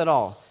balance it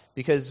all,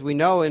 because we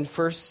know in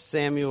 1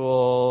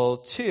 Samuel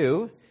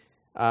 2,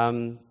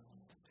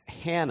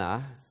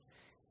 Hannah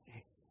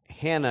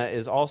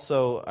is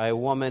also a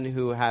woman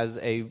who has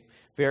a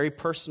very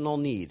personal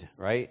need,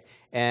 right?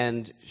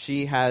 And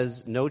she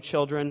has no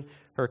children.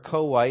 Her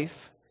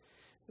co-wife,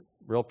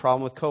 real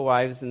problem with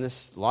co-wives in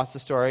this, lots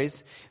of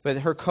stories, but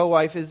her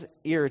co-wife is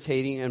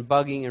irritating and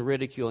bugging and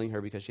ridiculing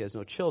her because she has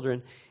no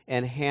children.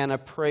 And Hannah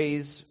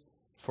prays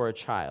for a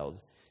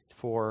child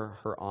for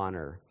her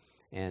honor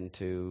and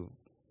to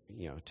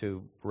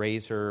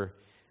raise her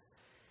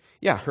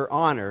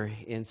honor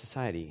in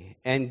society.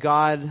 And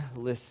God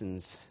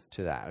listens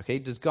to that, okay?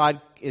 Is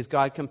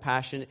God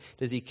compassionate?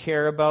 Does he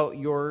care about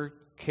your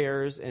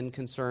cares and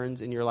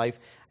concerns in your life?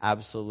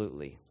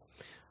 Absolutely.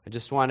 I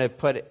just want to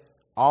put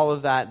all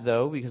of that,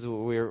 though, because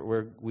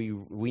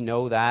we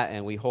know that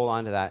and we hold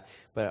on to that,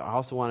 but I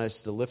also want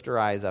us to lift our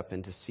eyes up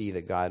and to see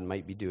that God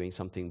might be doing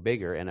something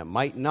bigger, and it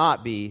might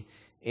not be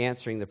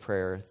answering the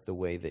prayer the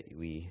way that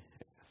we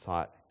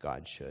thought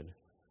God should.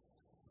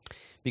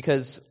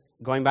 Because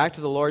going back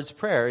to the Lord's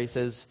Prayer, he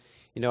says,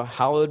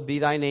 hallowed be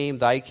thy name,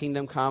 thy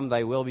kingdom come,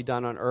 thy will be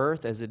done on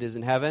earth as it is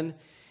in heaven.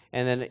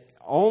 And then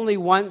only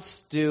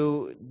once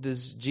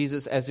does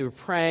Jesus, as we're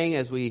praying,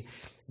 as we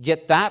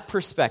get that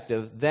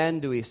perspective, then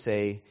do we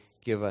say,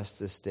 give us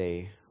this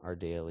day our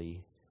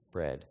daily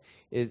bread.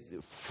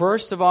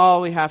 First of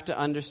all, we have to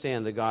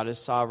understand that God is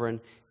sovereign,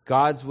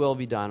 God's will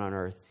be done on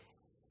earth,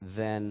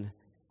 then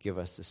give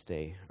us this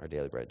day our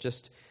daily bread.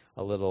 Just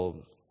a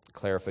little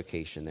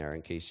clarification there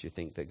in case you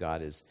think that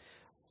God is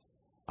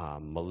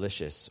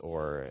malicious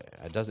or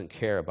doesn't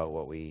care about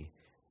what we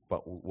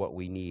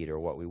need or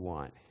what we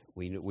want.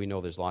 We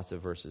know there's lots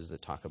of verses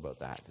that talk about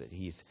that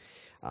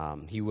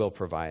he will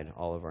provide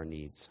all of our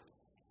needs.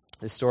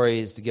 The story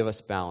is to give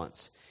us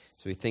balance.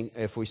 So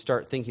if we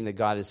start thinking that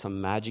God is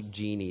some magic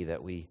genie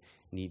that we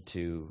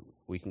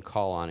can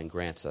call on and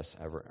grants us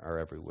our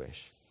every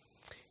wish.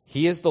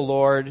 He is the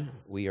Lord,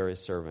 we are his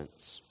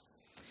servants.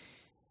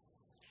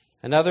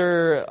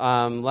 Another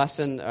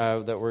lesson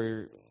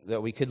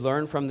that we could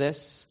learn from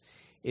this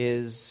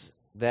is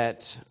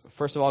that,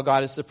 first of all,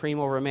 God is supreme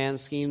over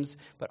man's schemes,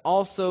 but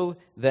also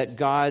that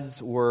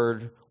God's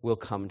word will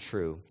come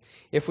true.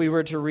 If we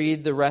were to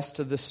read the rest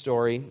of the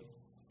story,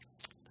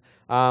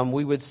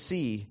 we would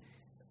see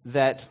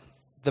that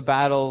the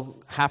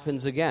battle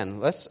happens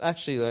again. I'm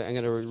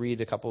going to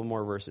read a couple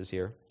more verses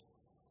here.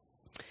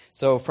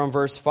 So from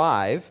verse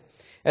 5,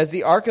 as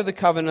the ark of the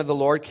covenant of the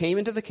Lord came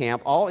into the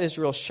camp, all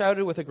Israel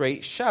shouted with a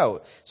great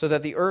shout, so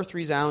that the earth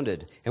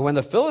resounded. And when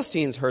the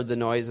Philistines heard the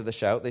noise of the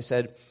shout, they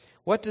said,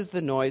 "What does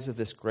the noise of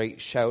this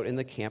great shout in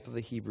the camp of the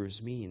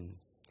Hebrews mean?"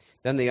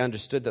 Then they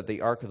understood that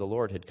the ark of the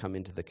Lord had come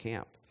into the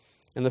camp.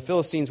 And the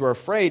Philistines were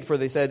afraid, for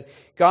they said,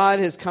 "God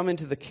has come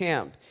into the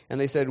camp." And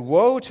they said,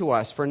 "Woe to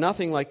us, for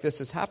nothing like this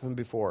has happened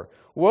before.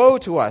 Woe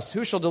to us!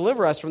 Who shall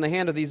deliver us from the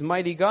hand of these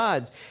mighty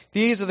gods?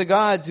 These are the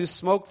gods who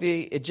smote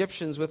the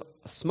Egyptians with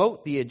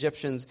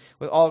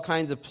all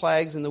kinds of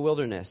plagues in the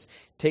wilderness.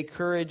 Take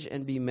courage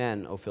and be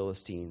men, O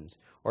Philistines,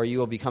 or you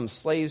will become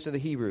slaves to the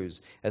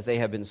Hebrews, as they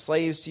have been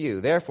slaves to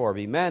you. Therefore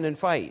be men and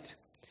fight."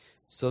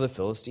 So the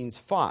Philistines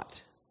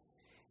fought,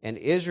 and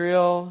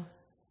Israel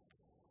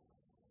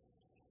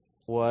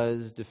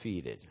was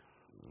defeated.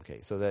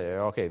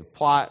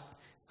 Plot,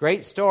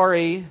 great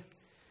story.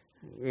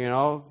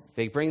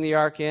 They bring the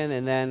ark in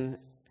and then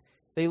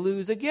they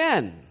lose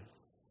again.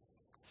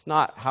 It's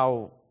not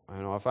how,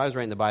 if I was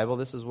writing the Bible,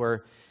 this is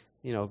where,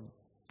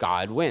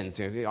 God wins.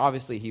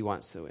 Obviously he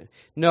wants to win.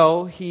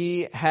 No,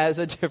 he has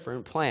a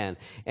different plan.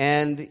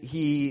 And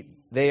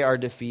they are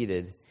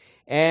defeated.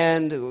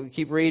 And we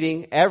keep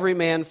reading, every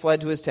man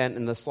fled to his tent,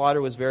 and the slaughter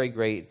was very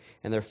great,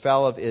 and there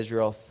fell of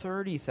Israel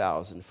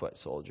 30,000 foot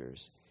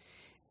soldiers.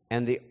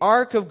 And the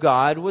ark of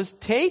God was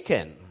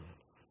taken.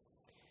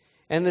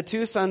 And the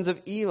two sons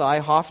of Eli,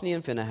 Hophni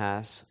and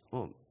Phinehas,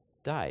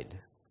 died.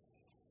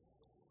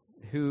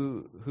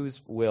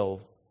 Whose will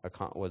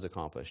was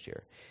accomplished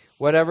here?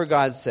 Whatever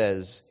God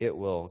says, it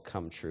will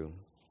come true.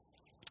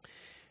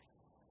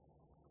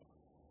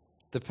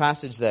 The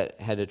passage that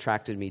had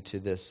attracted me to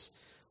this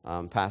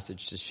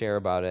passage to share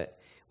about it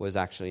was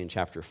actually in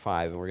chapter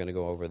 5, and we're going to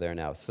go over there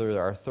now. So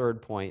our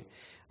third point.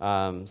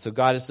 So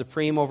God is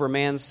supreme over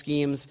man's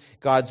schemes.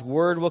 God's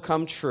word will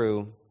come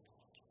true.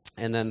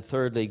 And then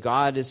thirdly,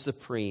 God is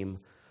supreme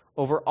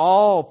over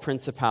all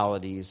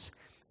principalities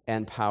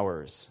and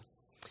powers.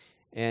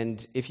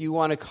 And if you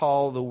want to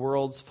call the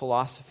world's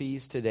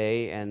philosophies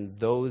today and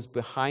those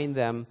behind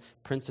them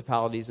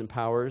principalities and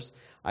powers,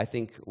 I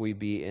think we'd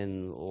be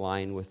in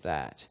line with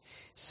that.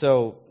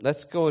 So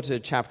let's go to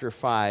chapter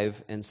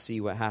 5 and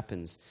see what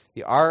happens.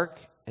 The ark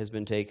has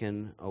been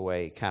taken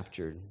away,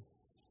 captured.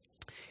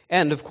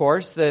 And of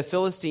course, the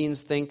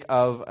Philistines think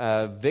of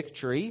a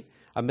victory.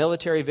 A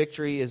military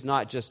victory is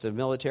not just a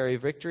military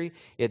victory.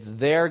 It's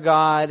their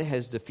God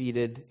has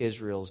defeated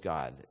Israel's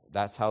God.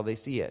 That's how they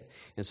see it.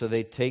 And so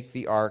they take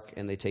the ark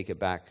and they take it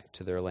back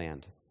to their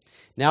land.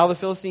 Now the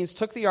Philistines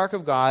took the ark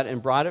of God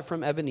and brought it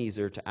from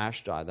Ebenezer to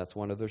Ashdod. That's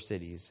one of their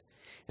cities.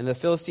 And the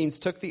Philistines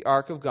took the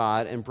ark of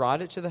God and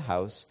brought it to the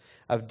house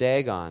of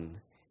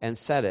Dagon and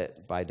set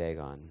it by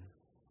Dagon.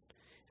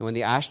 And when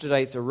the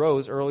Ashdodites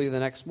arose early the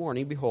next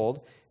morning,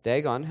 behold,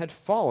 Dagon had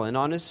fallen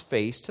on his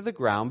face to the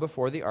ground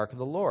before the ark of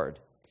the Lord.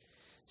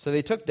 So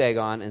they took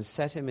Dagon and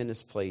set him in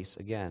his place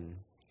again.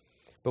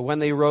 But when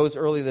they rose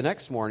early the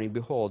next morning,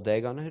 behold,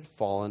 Dagon had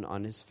fallen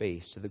on his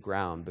face to the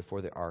ground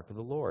before the ark of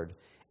the Lord.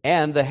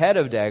 And the head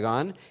of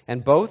Dagon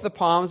and both the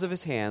palms of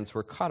his hands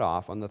were cut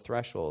off on the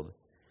threshold.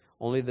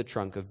 Only the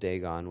trunk of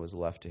Dagon was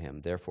left to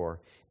him. Therefore,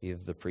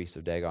 neither the priests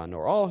of Dagon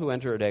nor all who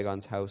enter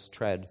Dagon's house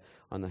tread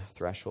on the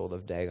threshold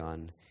of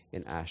Dagon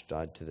in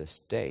Ashdod to this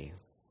day.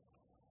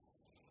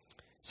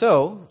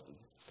 So,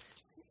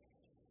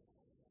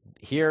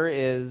 here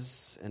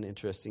is an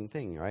interesting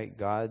thing, right?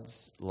 God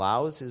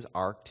allows his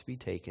ark to be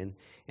taken,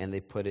 and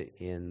they put it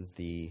in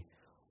the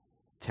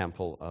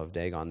temple of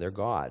Dagon, their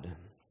god.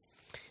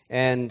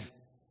 And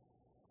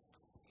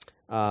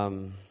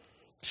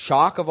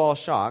shock of all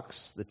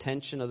shocks, the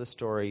tension of the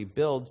story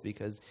builds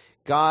because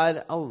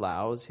God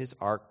allows his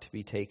ark to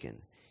be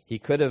taken. He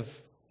could have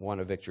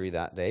won a victory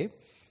that day,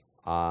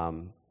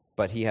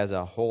 but he has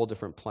a whole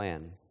different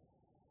plan.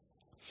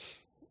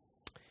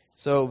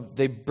 So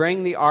they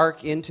bring the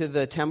ark into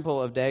the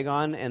temple of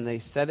Dagon and they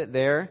set it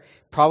there,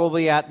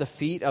 probably at the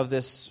feet of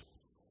this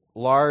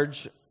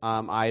large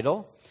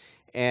idol.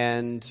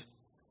 And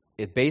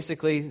it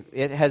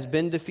has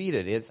been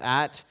defeated. It's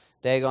at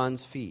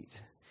Dagon's feet.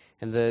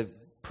 And the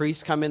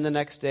priests come in the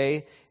next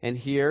day, and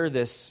here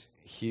this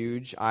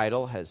huge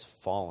idol has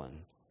fallen.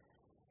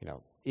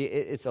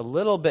 It's a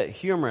little bit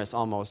humorous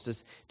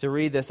almost to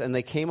read this, and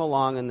they came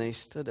along and they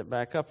stood it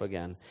back up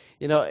again.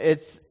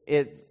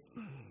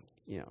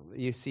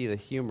 You see the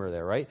humor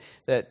there, right?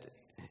 That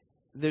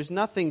there's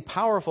nothing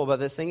powerful about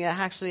this thing. It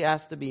actually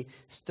has to be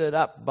stood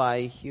up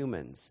by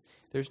humans.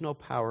 There's no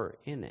power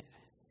in it.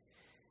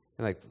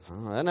 That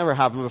never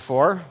happened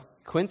before.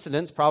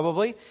 Coincidence,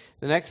 probably.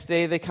 The next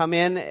day they come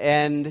in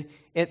and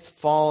it's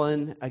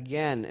fallen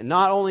again. And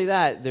not only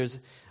that, there's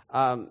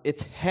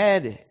its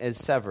head is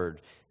severed.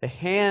 The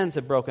hands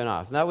have broken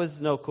off. And that was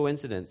no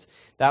coincidence.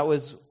 That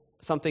was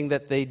something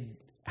that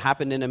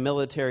happened in a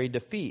military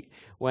defeat.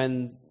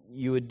 When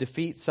you would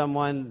defeat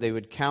someone, they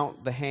would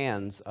count the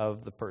hands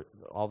of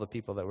all the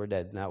people that were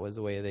dead. And that was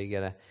the way they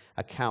get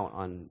a count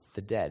on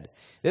the dead.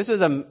 This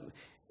was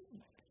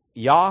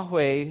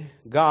Yahweh,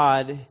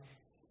 God,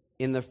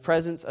 in the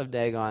presence of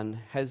Dagon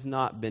has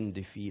not been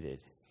defeated.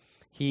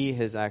 He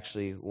has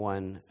actually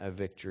won a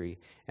victory,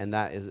 and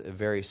that is a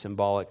very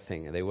symbolic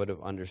thing. They would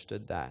have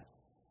understood that.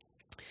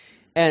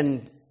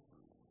 And,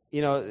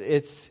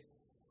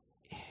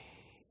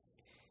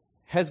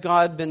 has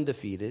God been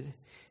defeated?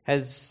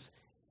 Has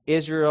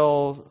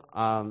Israel's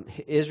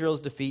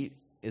defeat,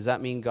 does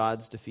that mean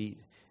God's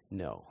defeat?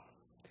 No.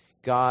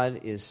 God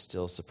is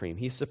still supreme.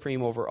 He's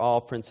supreme over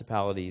all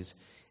principalities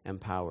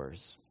and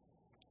powers.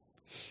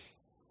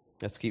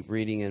 Let's keep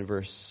reading in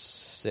verse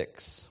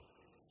 6.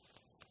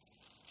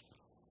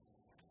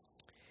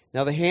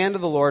 Now the hand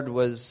of the Lord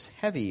was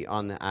heavy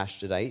on the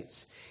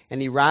Ashdodites, and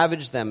he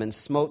ravaged them and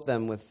smote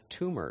them with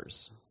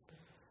tumors,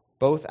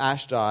 both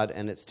Ashdod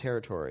and its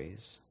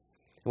territories.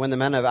 And when the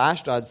men of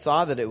Ashdod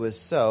saw that it was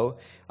so,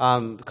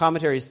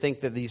 commentaries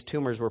think that these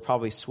tumors were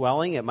probably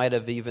swelling. It might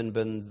have even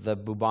been the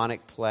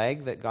bubonic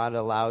plague that God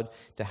allowed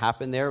to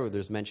happen there.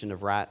 There's mention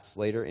of rats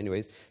later.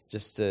 Anyways,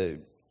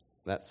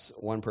 that's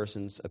one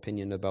person's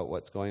opinion about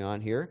what's going on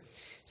here.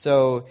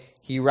 So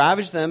he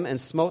ravaged them and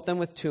smote them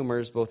with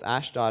tumors, both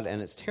Ashdod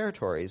and its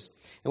territories.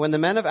 And when the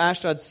men of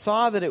Ashdod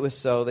saw that it was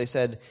so, they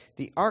said,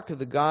 "The ark of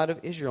the God of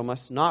Israel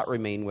must not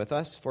remain with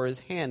us, for his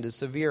hand is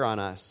severe on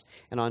us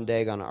and on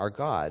Dagon our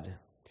God."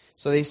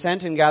 So they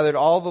sent and gathered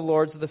all the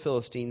lords of the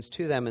Philistines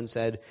to them and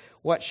said,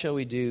 "What shall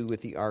we do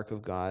with the ark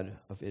of God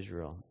of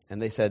Israel?"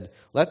 And they said,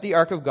 "Let the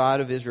ark of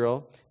God of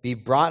Israel be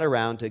brought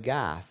around to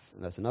Gath."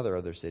 And that's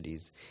other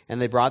cities.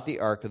 And they brought the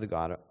ark of the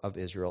God of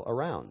Israel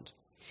around.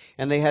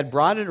 And they had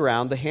brought it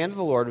around. The hand of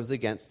the Lord was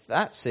against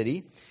that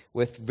city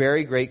with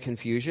very great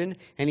confusion.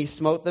 And he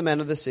smote the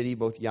men of the city,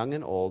 both young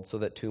and old, so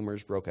that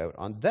tumors broke out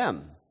on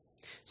them.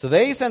 So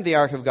they sent the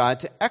ark of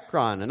God to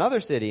Ekron,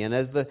 another city. And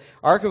as the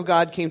ark of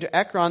God came to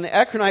Ekron, the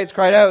Ekronites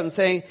cried out and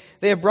saying,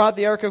 "They have brought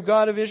the ark of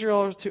God of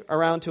Israel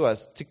around to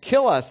us, to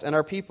kill us and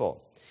our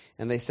people."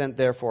 And they sent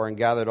therefore and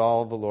gathered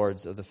all the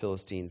lords of the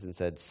Philistines and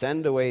said,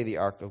 "Send away the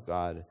ark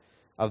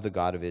of the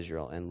God of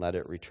Israel, and let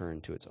it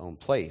return to its own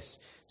place,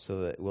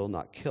 so that it will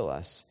not kill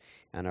us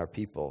and our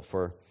people."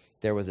 For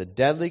there was a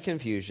deadly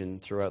confusion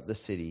throughout the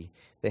city.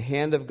 The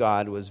hand of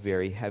God was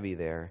very heavy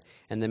there,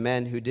 and the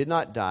men who did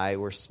not die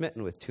were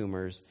smitten with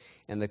tumors,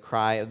 and the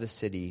cry of the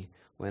city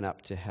went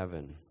up to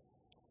heaven.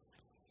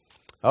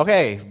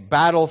 Okay,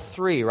 battle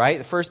 3, right?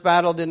 The first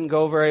battle didn't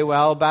go very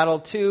well. Battle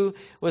 2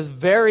 was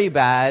very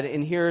bad,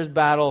 and here's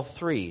battle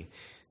 3.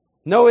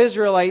 No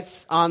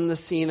Israelites on the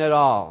scene at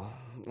all,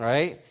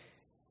 right?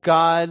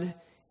 God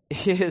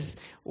is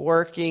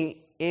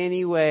working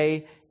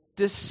anyway,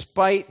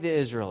 despite the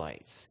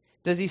Israelites.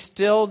 Does he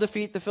still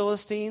defeat the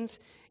Philistines?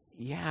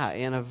 Yeah,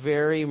 in a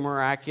very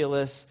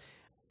miraculous,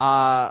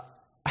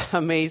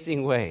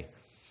 amazing way,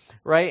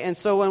 right? And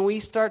so when we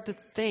start to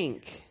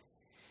think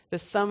that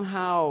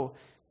somehow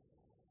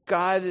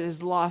God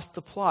has lost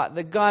the plot,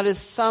 that God is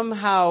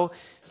somehow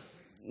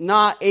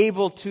not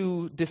able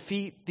to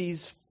defeat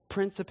these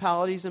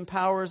principalities and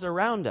powers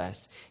around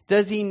us,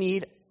 does he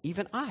need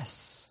even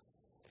us?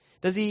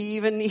 Does he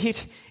even need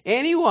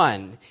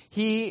anyone?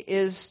 He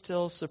is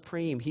still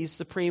supreme. He's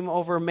supreme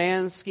over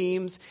man's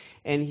schemes,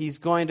 and he's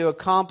going to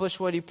accomplish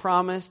what he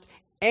promised,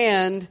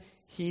 and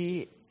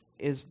he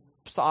is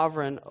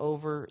sovereign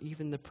over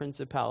even the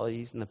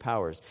principalities and the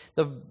powers.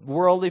 The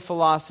worldly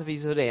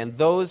philosophies of the day, and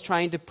those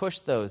trying to push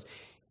those,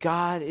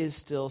 God is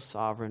still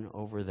sovereign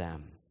over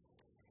them.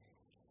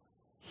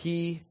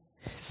 He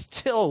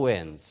still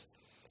wins.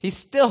 He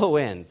still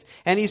wins.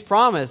 And he's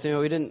promised,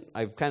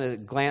 I've kind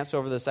of glanced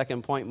over the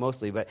second point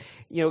mostly, but,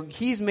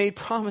 he's made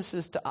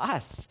promises to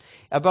us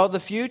about the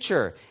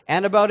future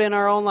and about in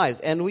our own lives.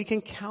 And we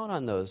can count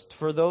on those.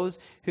 For those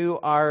who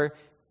are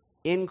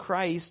in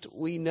Christ,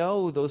 we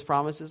know those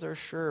promises are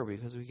sure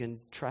because we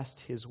can trust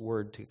his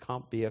word to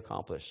be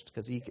accomplished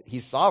because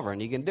he's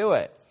sovereign. He can do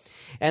it.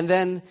 And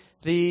then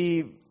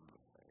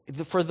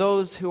for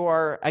those who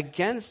are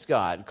against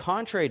God,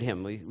 contrary to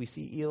him, we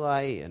see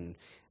Eli and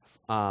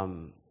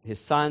his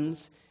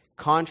sons,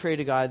 contrary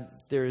to God,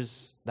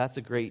 that's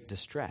a great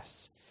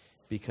distress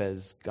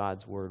because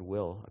God's word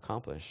will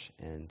accomplish,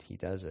 and he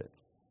does it.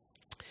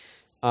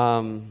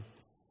 So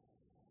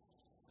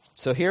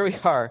here we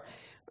are.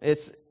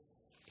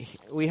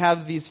 We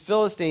have these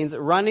Philistines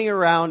running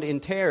around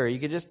in terror. You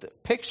could just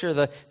picture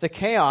the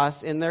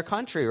chaos in their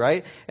country,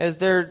 right? As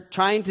they're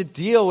trying to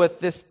deal with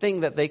this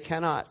thing that they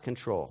cannot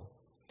control.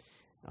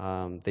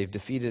 They've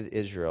defeated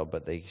Israel,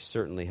 but they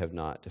certainly have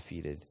not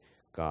defeated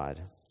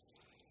God.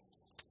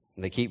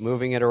 They keep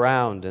moving it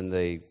around, and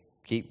they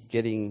keep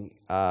getting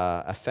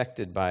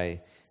affected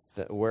by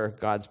where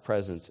God's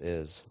presence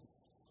is.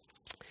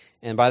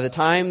 And by the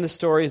time the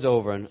story is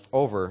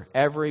over,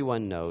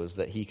 everyone knows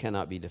that he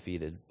cannot be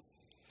defeated.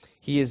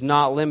 He is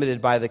not limited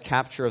by the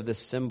capture of this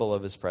symbol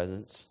of his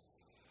presence.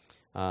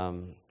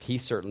 He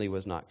certainly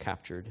was not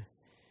captured.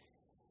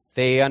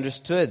 They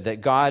understood that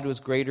God was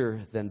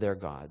greater than their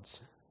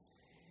gods.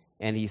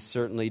 And he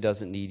certainly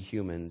doesn't need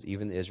humans,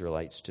 even the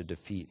Israelites, to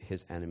defeat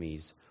his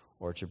enemies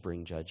or to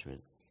bring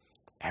judgment.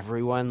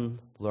 everyone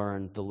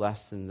learned the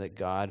lesson that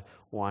God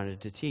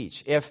wanted to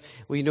teach. If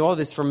we know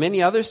this from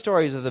many other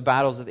stories of the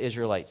battles of the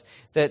Israelites,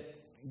 that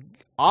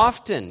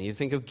often, you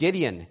think of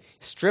Gideon,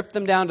 stripped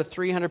them down to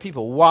 300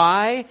 people.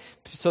 Why?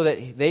 So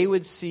that they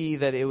would see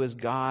that it was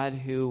God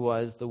who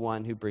was the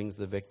one who brings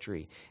the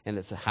victory. And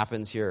it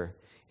happens here,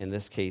 in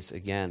this case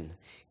again.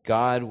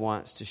 God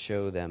wants to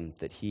show them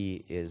that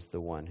he is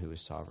the one who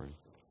is sovereign.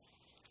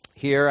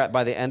 Here,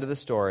 by the end of the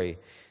story,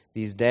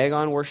 these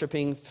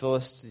Dagon-worshipping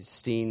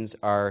Philistines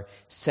are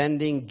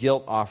sending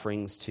guilt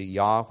offerings to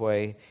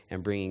Yahweh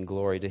and bringing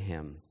glory to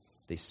him.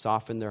 They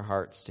soften their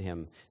hearts to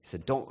him. He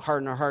said, don't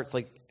harden our hearts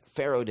like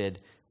Pharaoh did.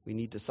 We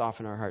need to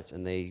soften our hearts.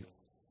 And they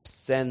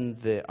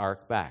send the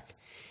ark back.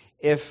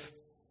 If,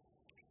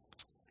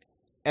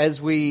 as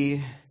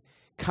we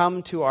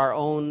come to our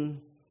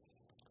own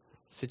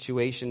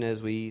situation,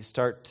 as we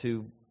start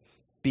to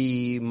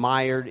be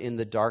mired in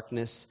the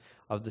darkness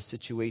of the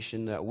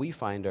situation that we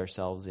find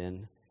ourselves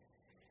in,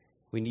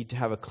 we need to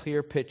have a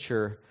clear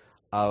picture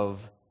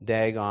of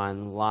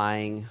Dagon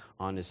lying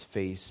on his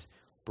face,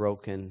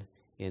 broken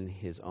in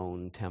his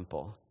own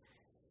temple.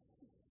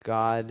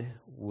 God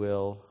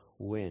will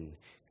win.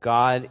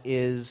 God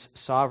is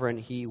sovereign.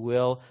 He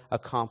will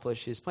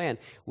accomplish his plan.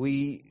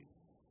 We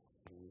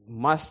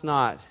must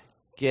not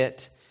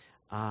get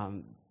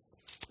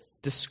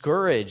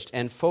discouraged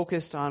and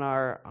focused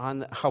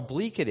on how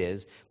bleak it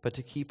is, but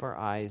to keep our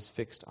eyes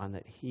fixed on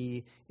that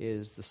he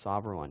is the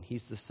sovereign one.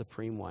 He's the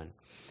supreme one.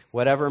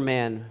 Whatever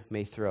man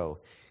may throw,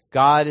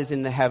 God is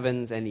in the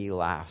heavens and he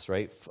laughs,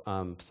 right?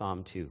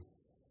 Psalm 2.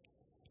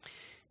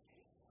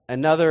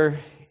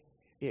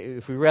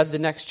 If we read the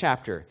next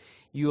chapter,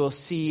 you will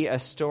see a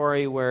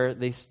story where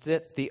they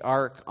sit the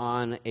ark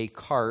on a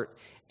cart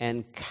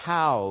and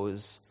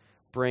cows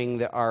bring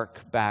the ark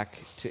back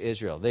to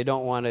Israel. They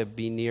don't want to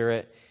be near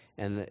it.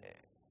 And,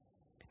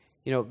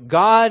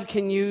 God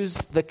can use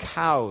the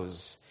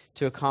cows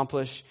to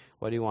accomplish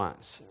what he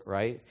wants,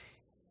 right?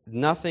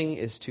 Nothing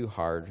is too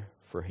hard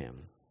for him.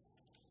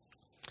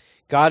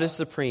 God is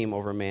supreme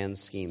over man's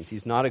schemes.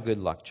 He's not a good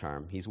luck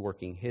charm. He's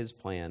working his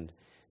plan,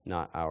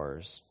 not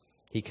ours.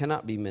 He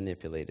cannot be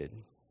manipulated.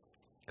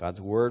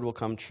 God's word will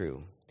come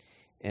true.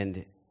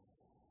 And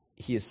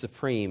he is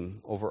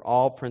supreme over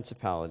all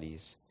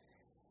principalities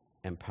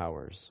and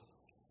powers.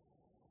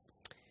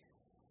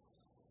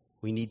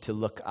 We need to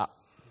look up.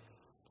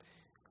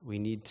 We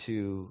need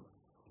to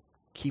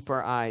keep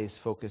our eyes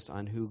focused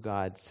on who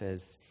God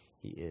says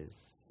he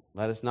is.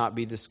 Let us not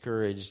be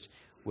discouraged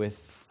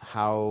with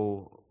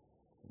how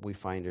we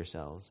find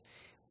ourselves,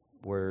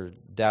 where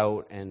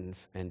doubt and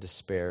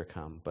despair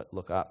come, but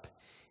look up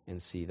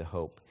and see the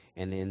hope.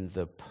 And in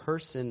the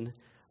person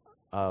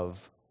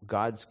of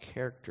God's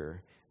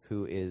character,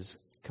 who is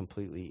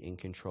completely in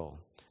control,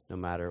 no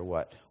matter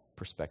what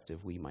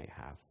perspective we might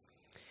have.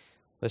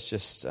 Let's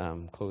just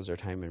close our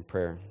time in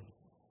prayer.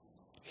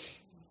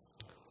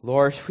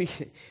 Lord,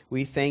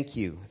 we thank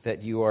you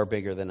that you are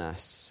bigger than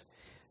us.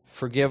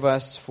 Forgive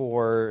us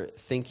for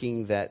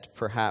thinking that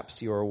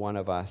perhaps you are one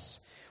of us,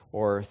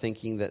 or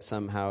thinking that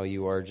somehow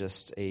you are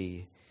just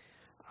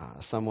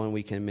someone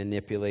we can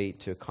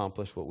manipulate to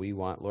accomplish what we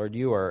want. Lord,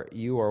 you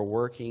are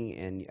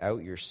working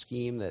out your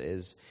scheme that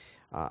is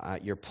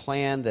your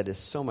plan that is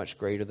so much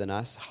greater than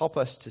us. Help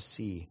us to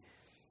see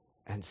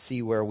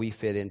where we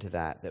fit into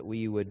that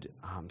we would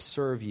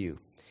serve you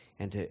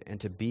and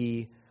to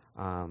be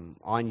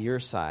on your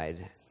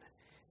side,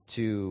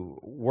 to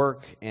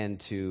work and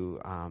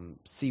to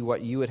see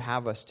what you would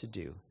have us to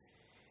do,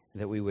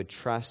 that we would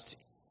trust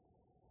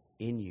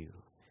in you,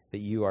 that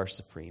you are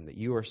supreme, that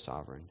you are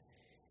sovereign,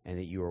 and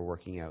that you are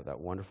working out that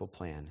wonderful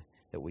plan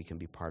that we can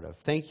be part of.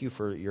 Thank you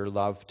for your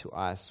love to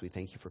us. We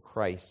thank you for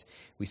Christ.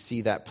 We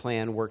see that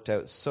plan worked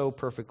out so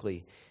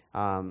perfectly.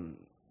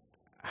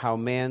 How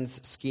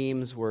man's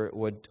schemes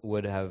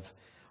would have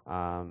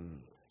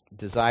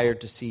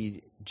desired to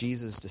see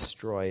Jesus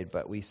destroyed,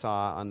 but we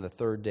saw on the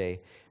third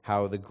day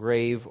how the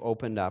grave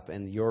opened up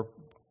and your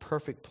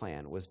perfect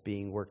plan was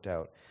being worked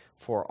out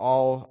for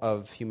all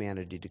of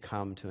humanity to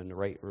come to a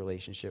right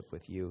relationship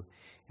with you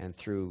and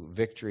through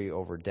victory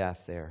over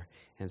death there.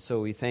 And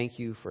so we thank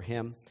you for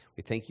him.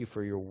 We thank you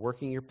for your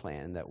working your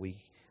plan, that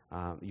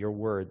your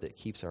word that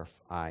keeps our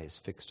eyes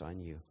fixed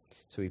on you.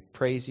 So we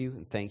praise you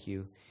and thank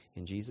you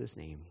in Jesus'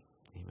 name.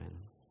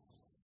 Amen.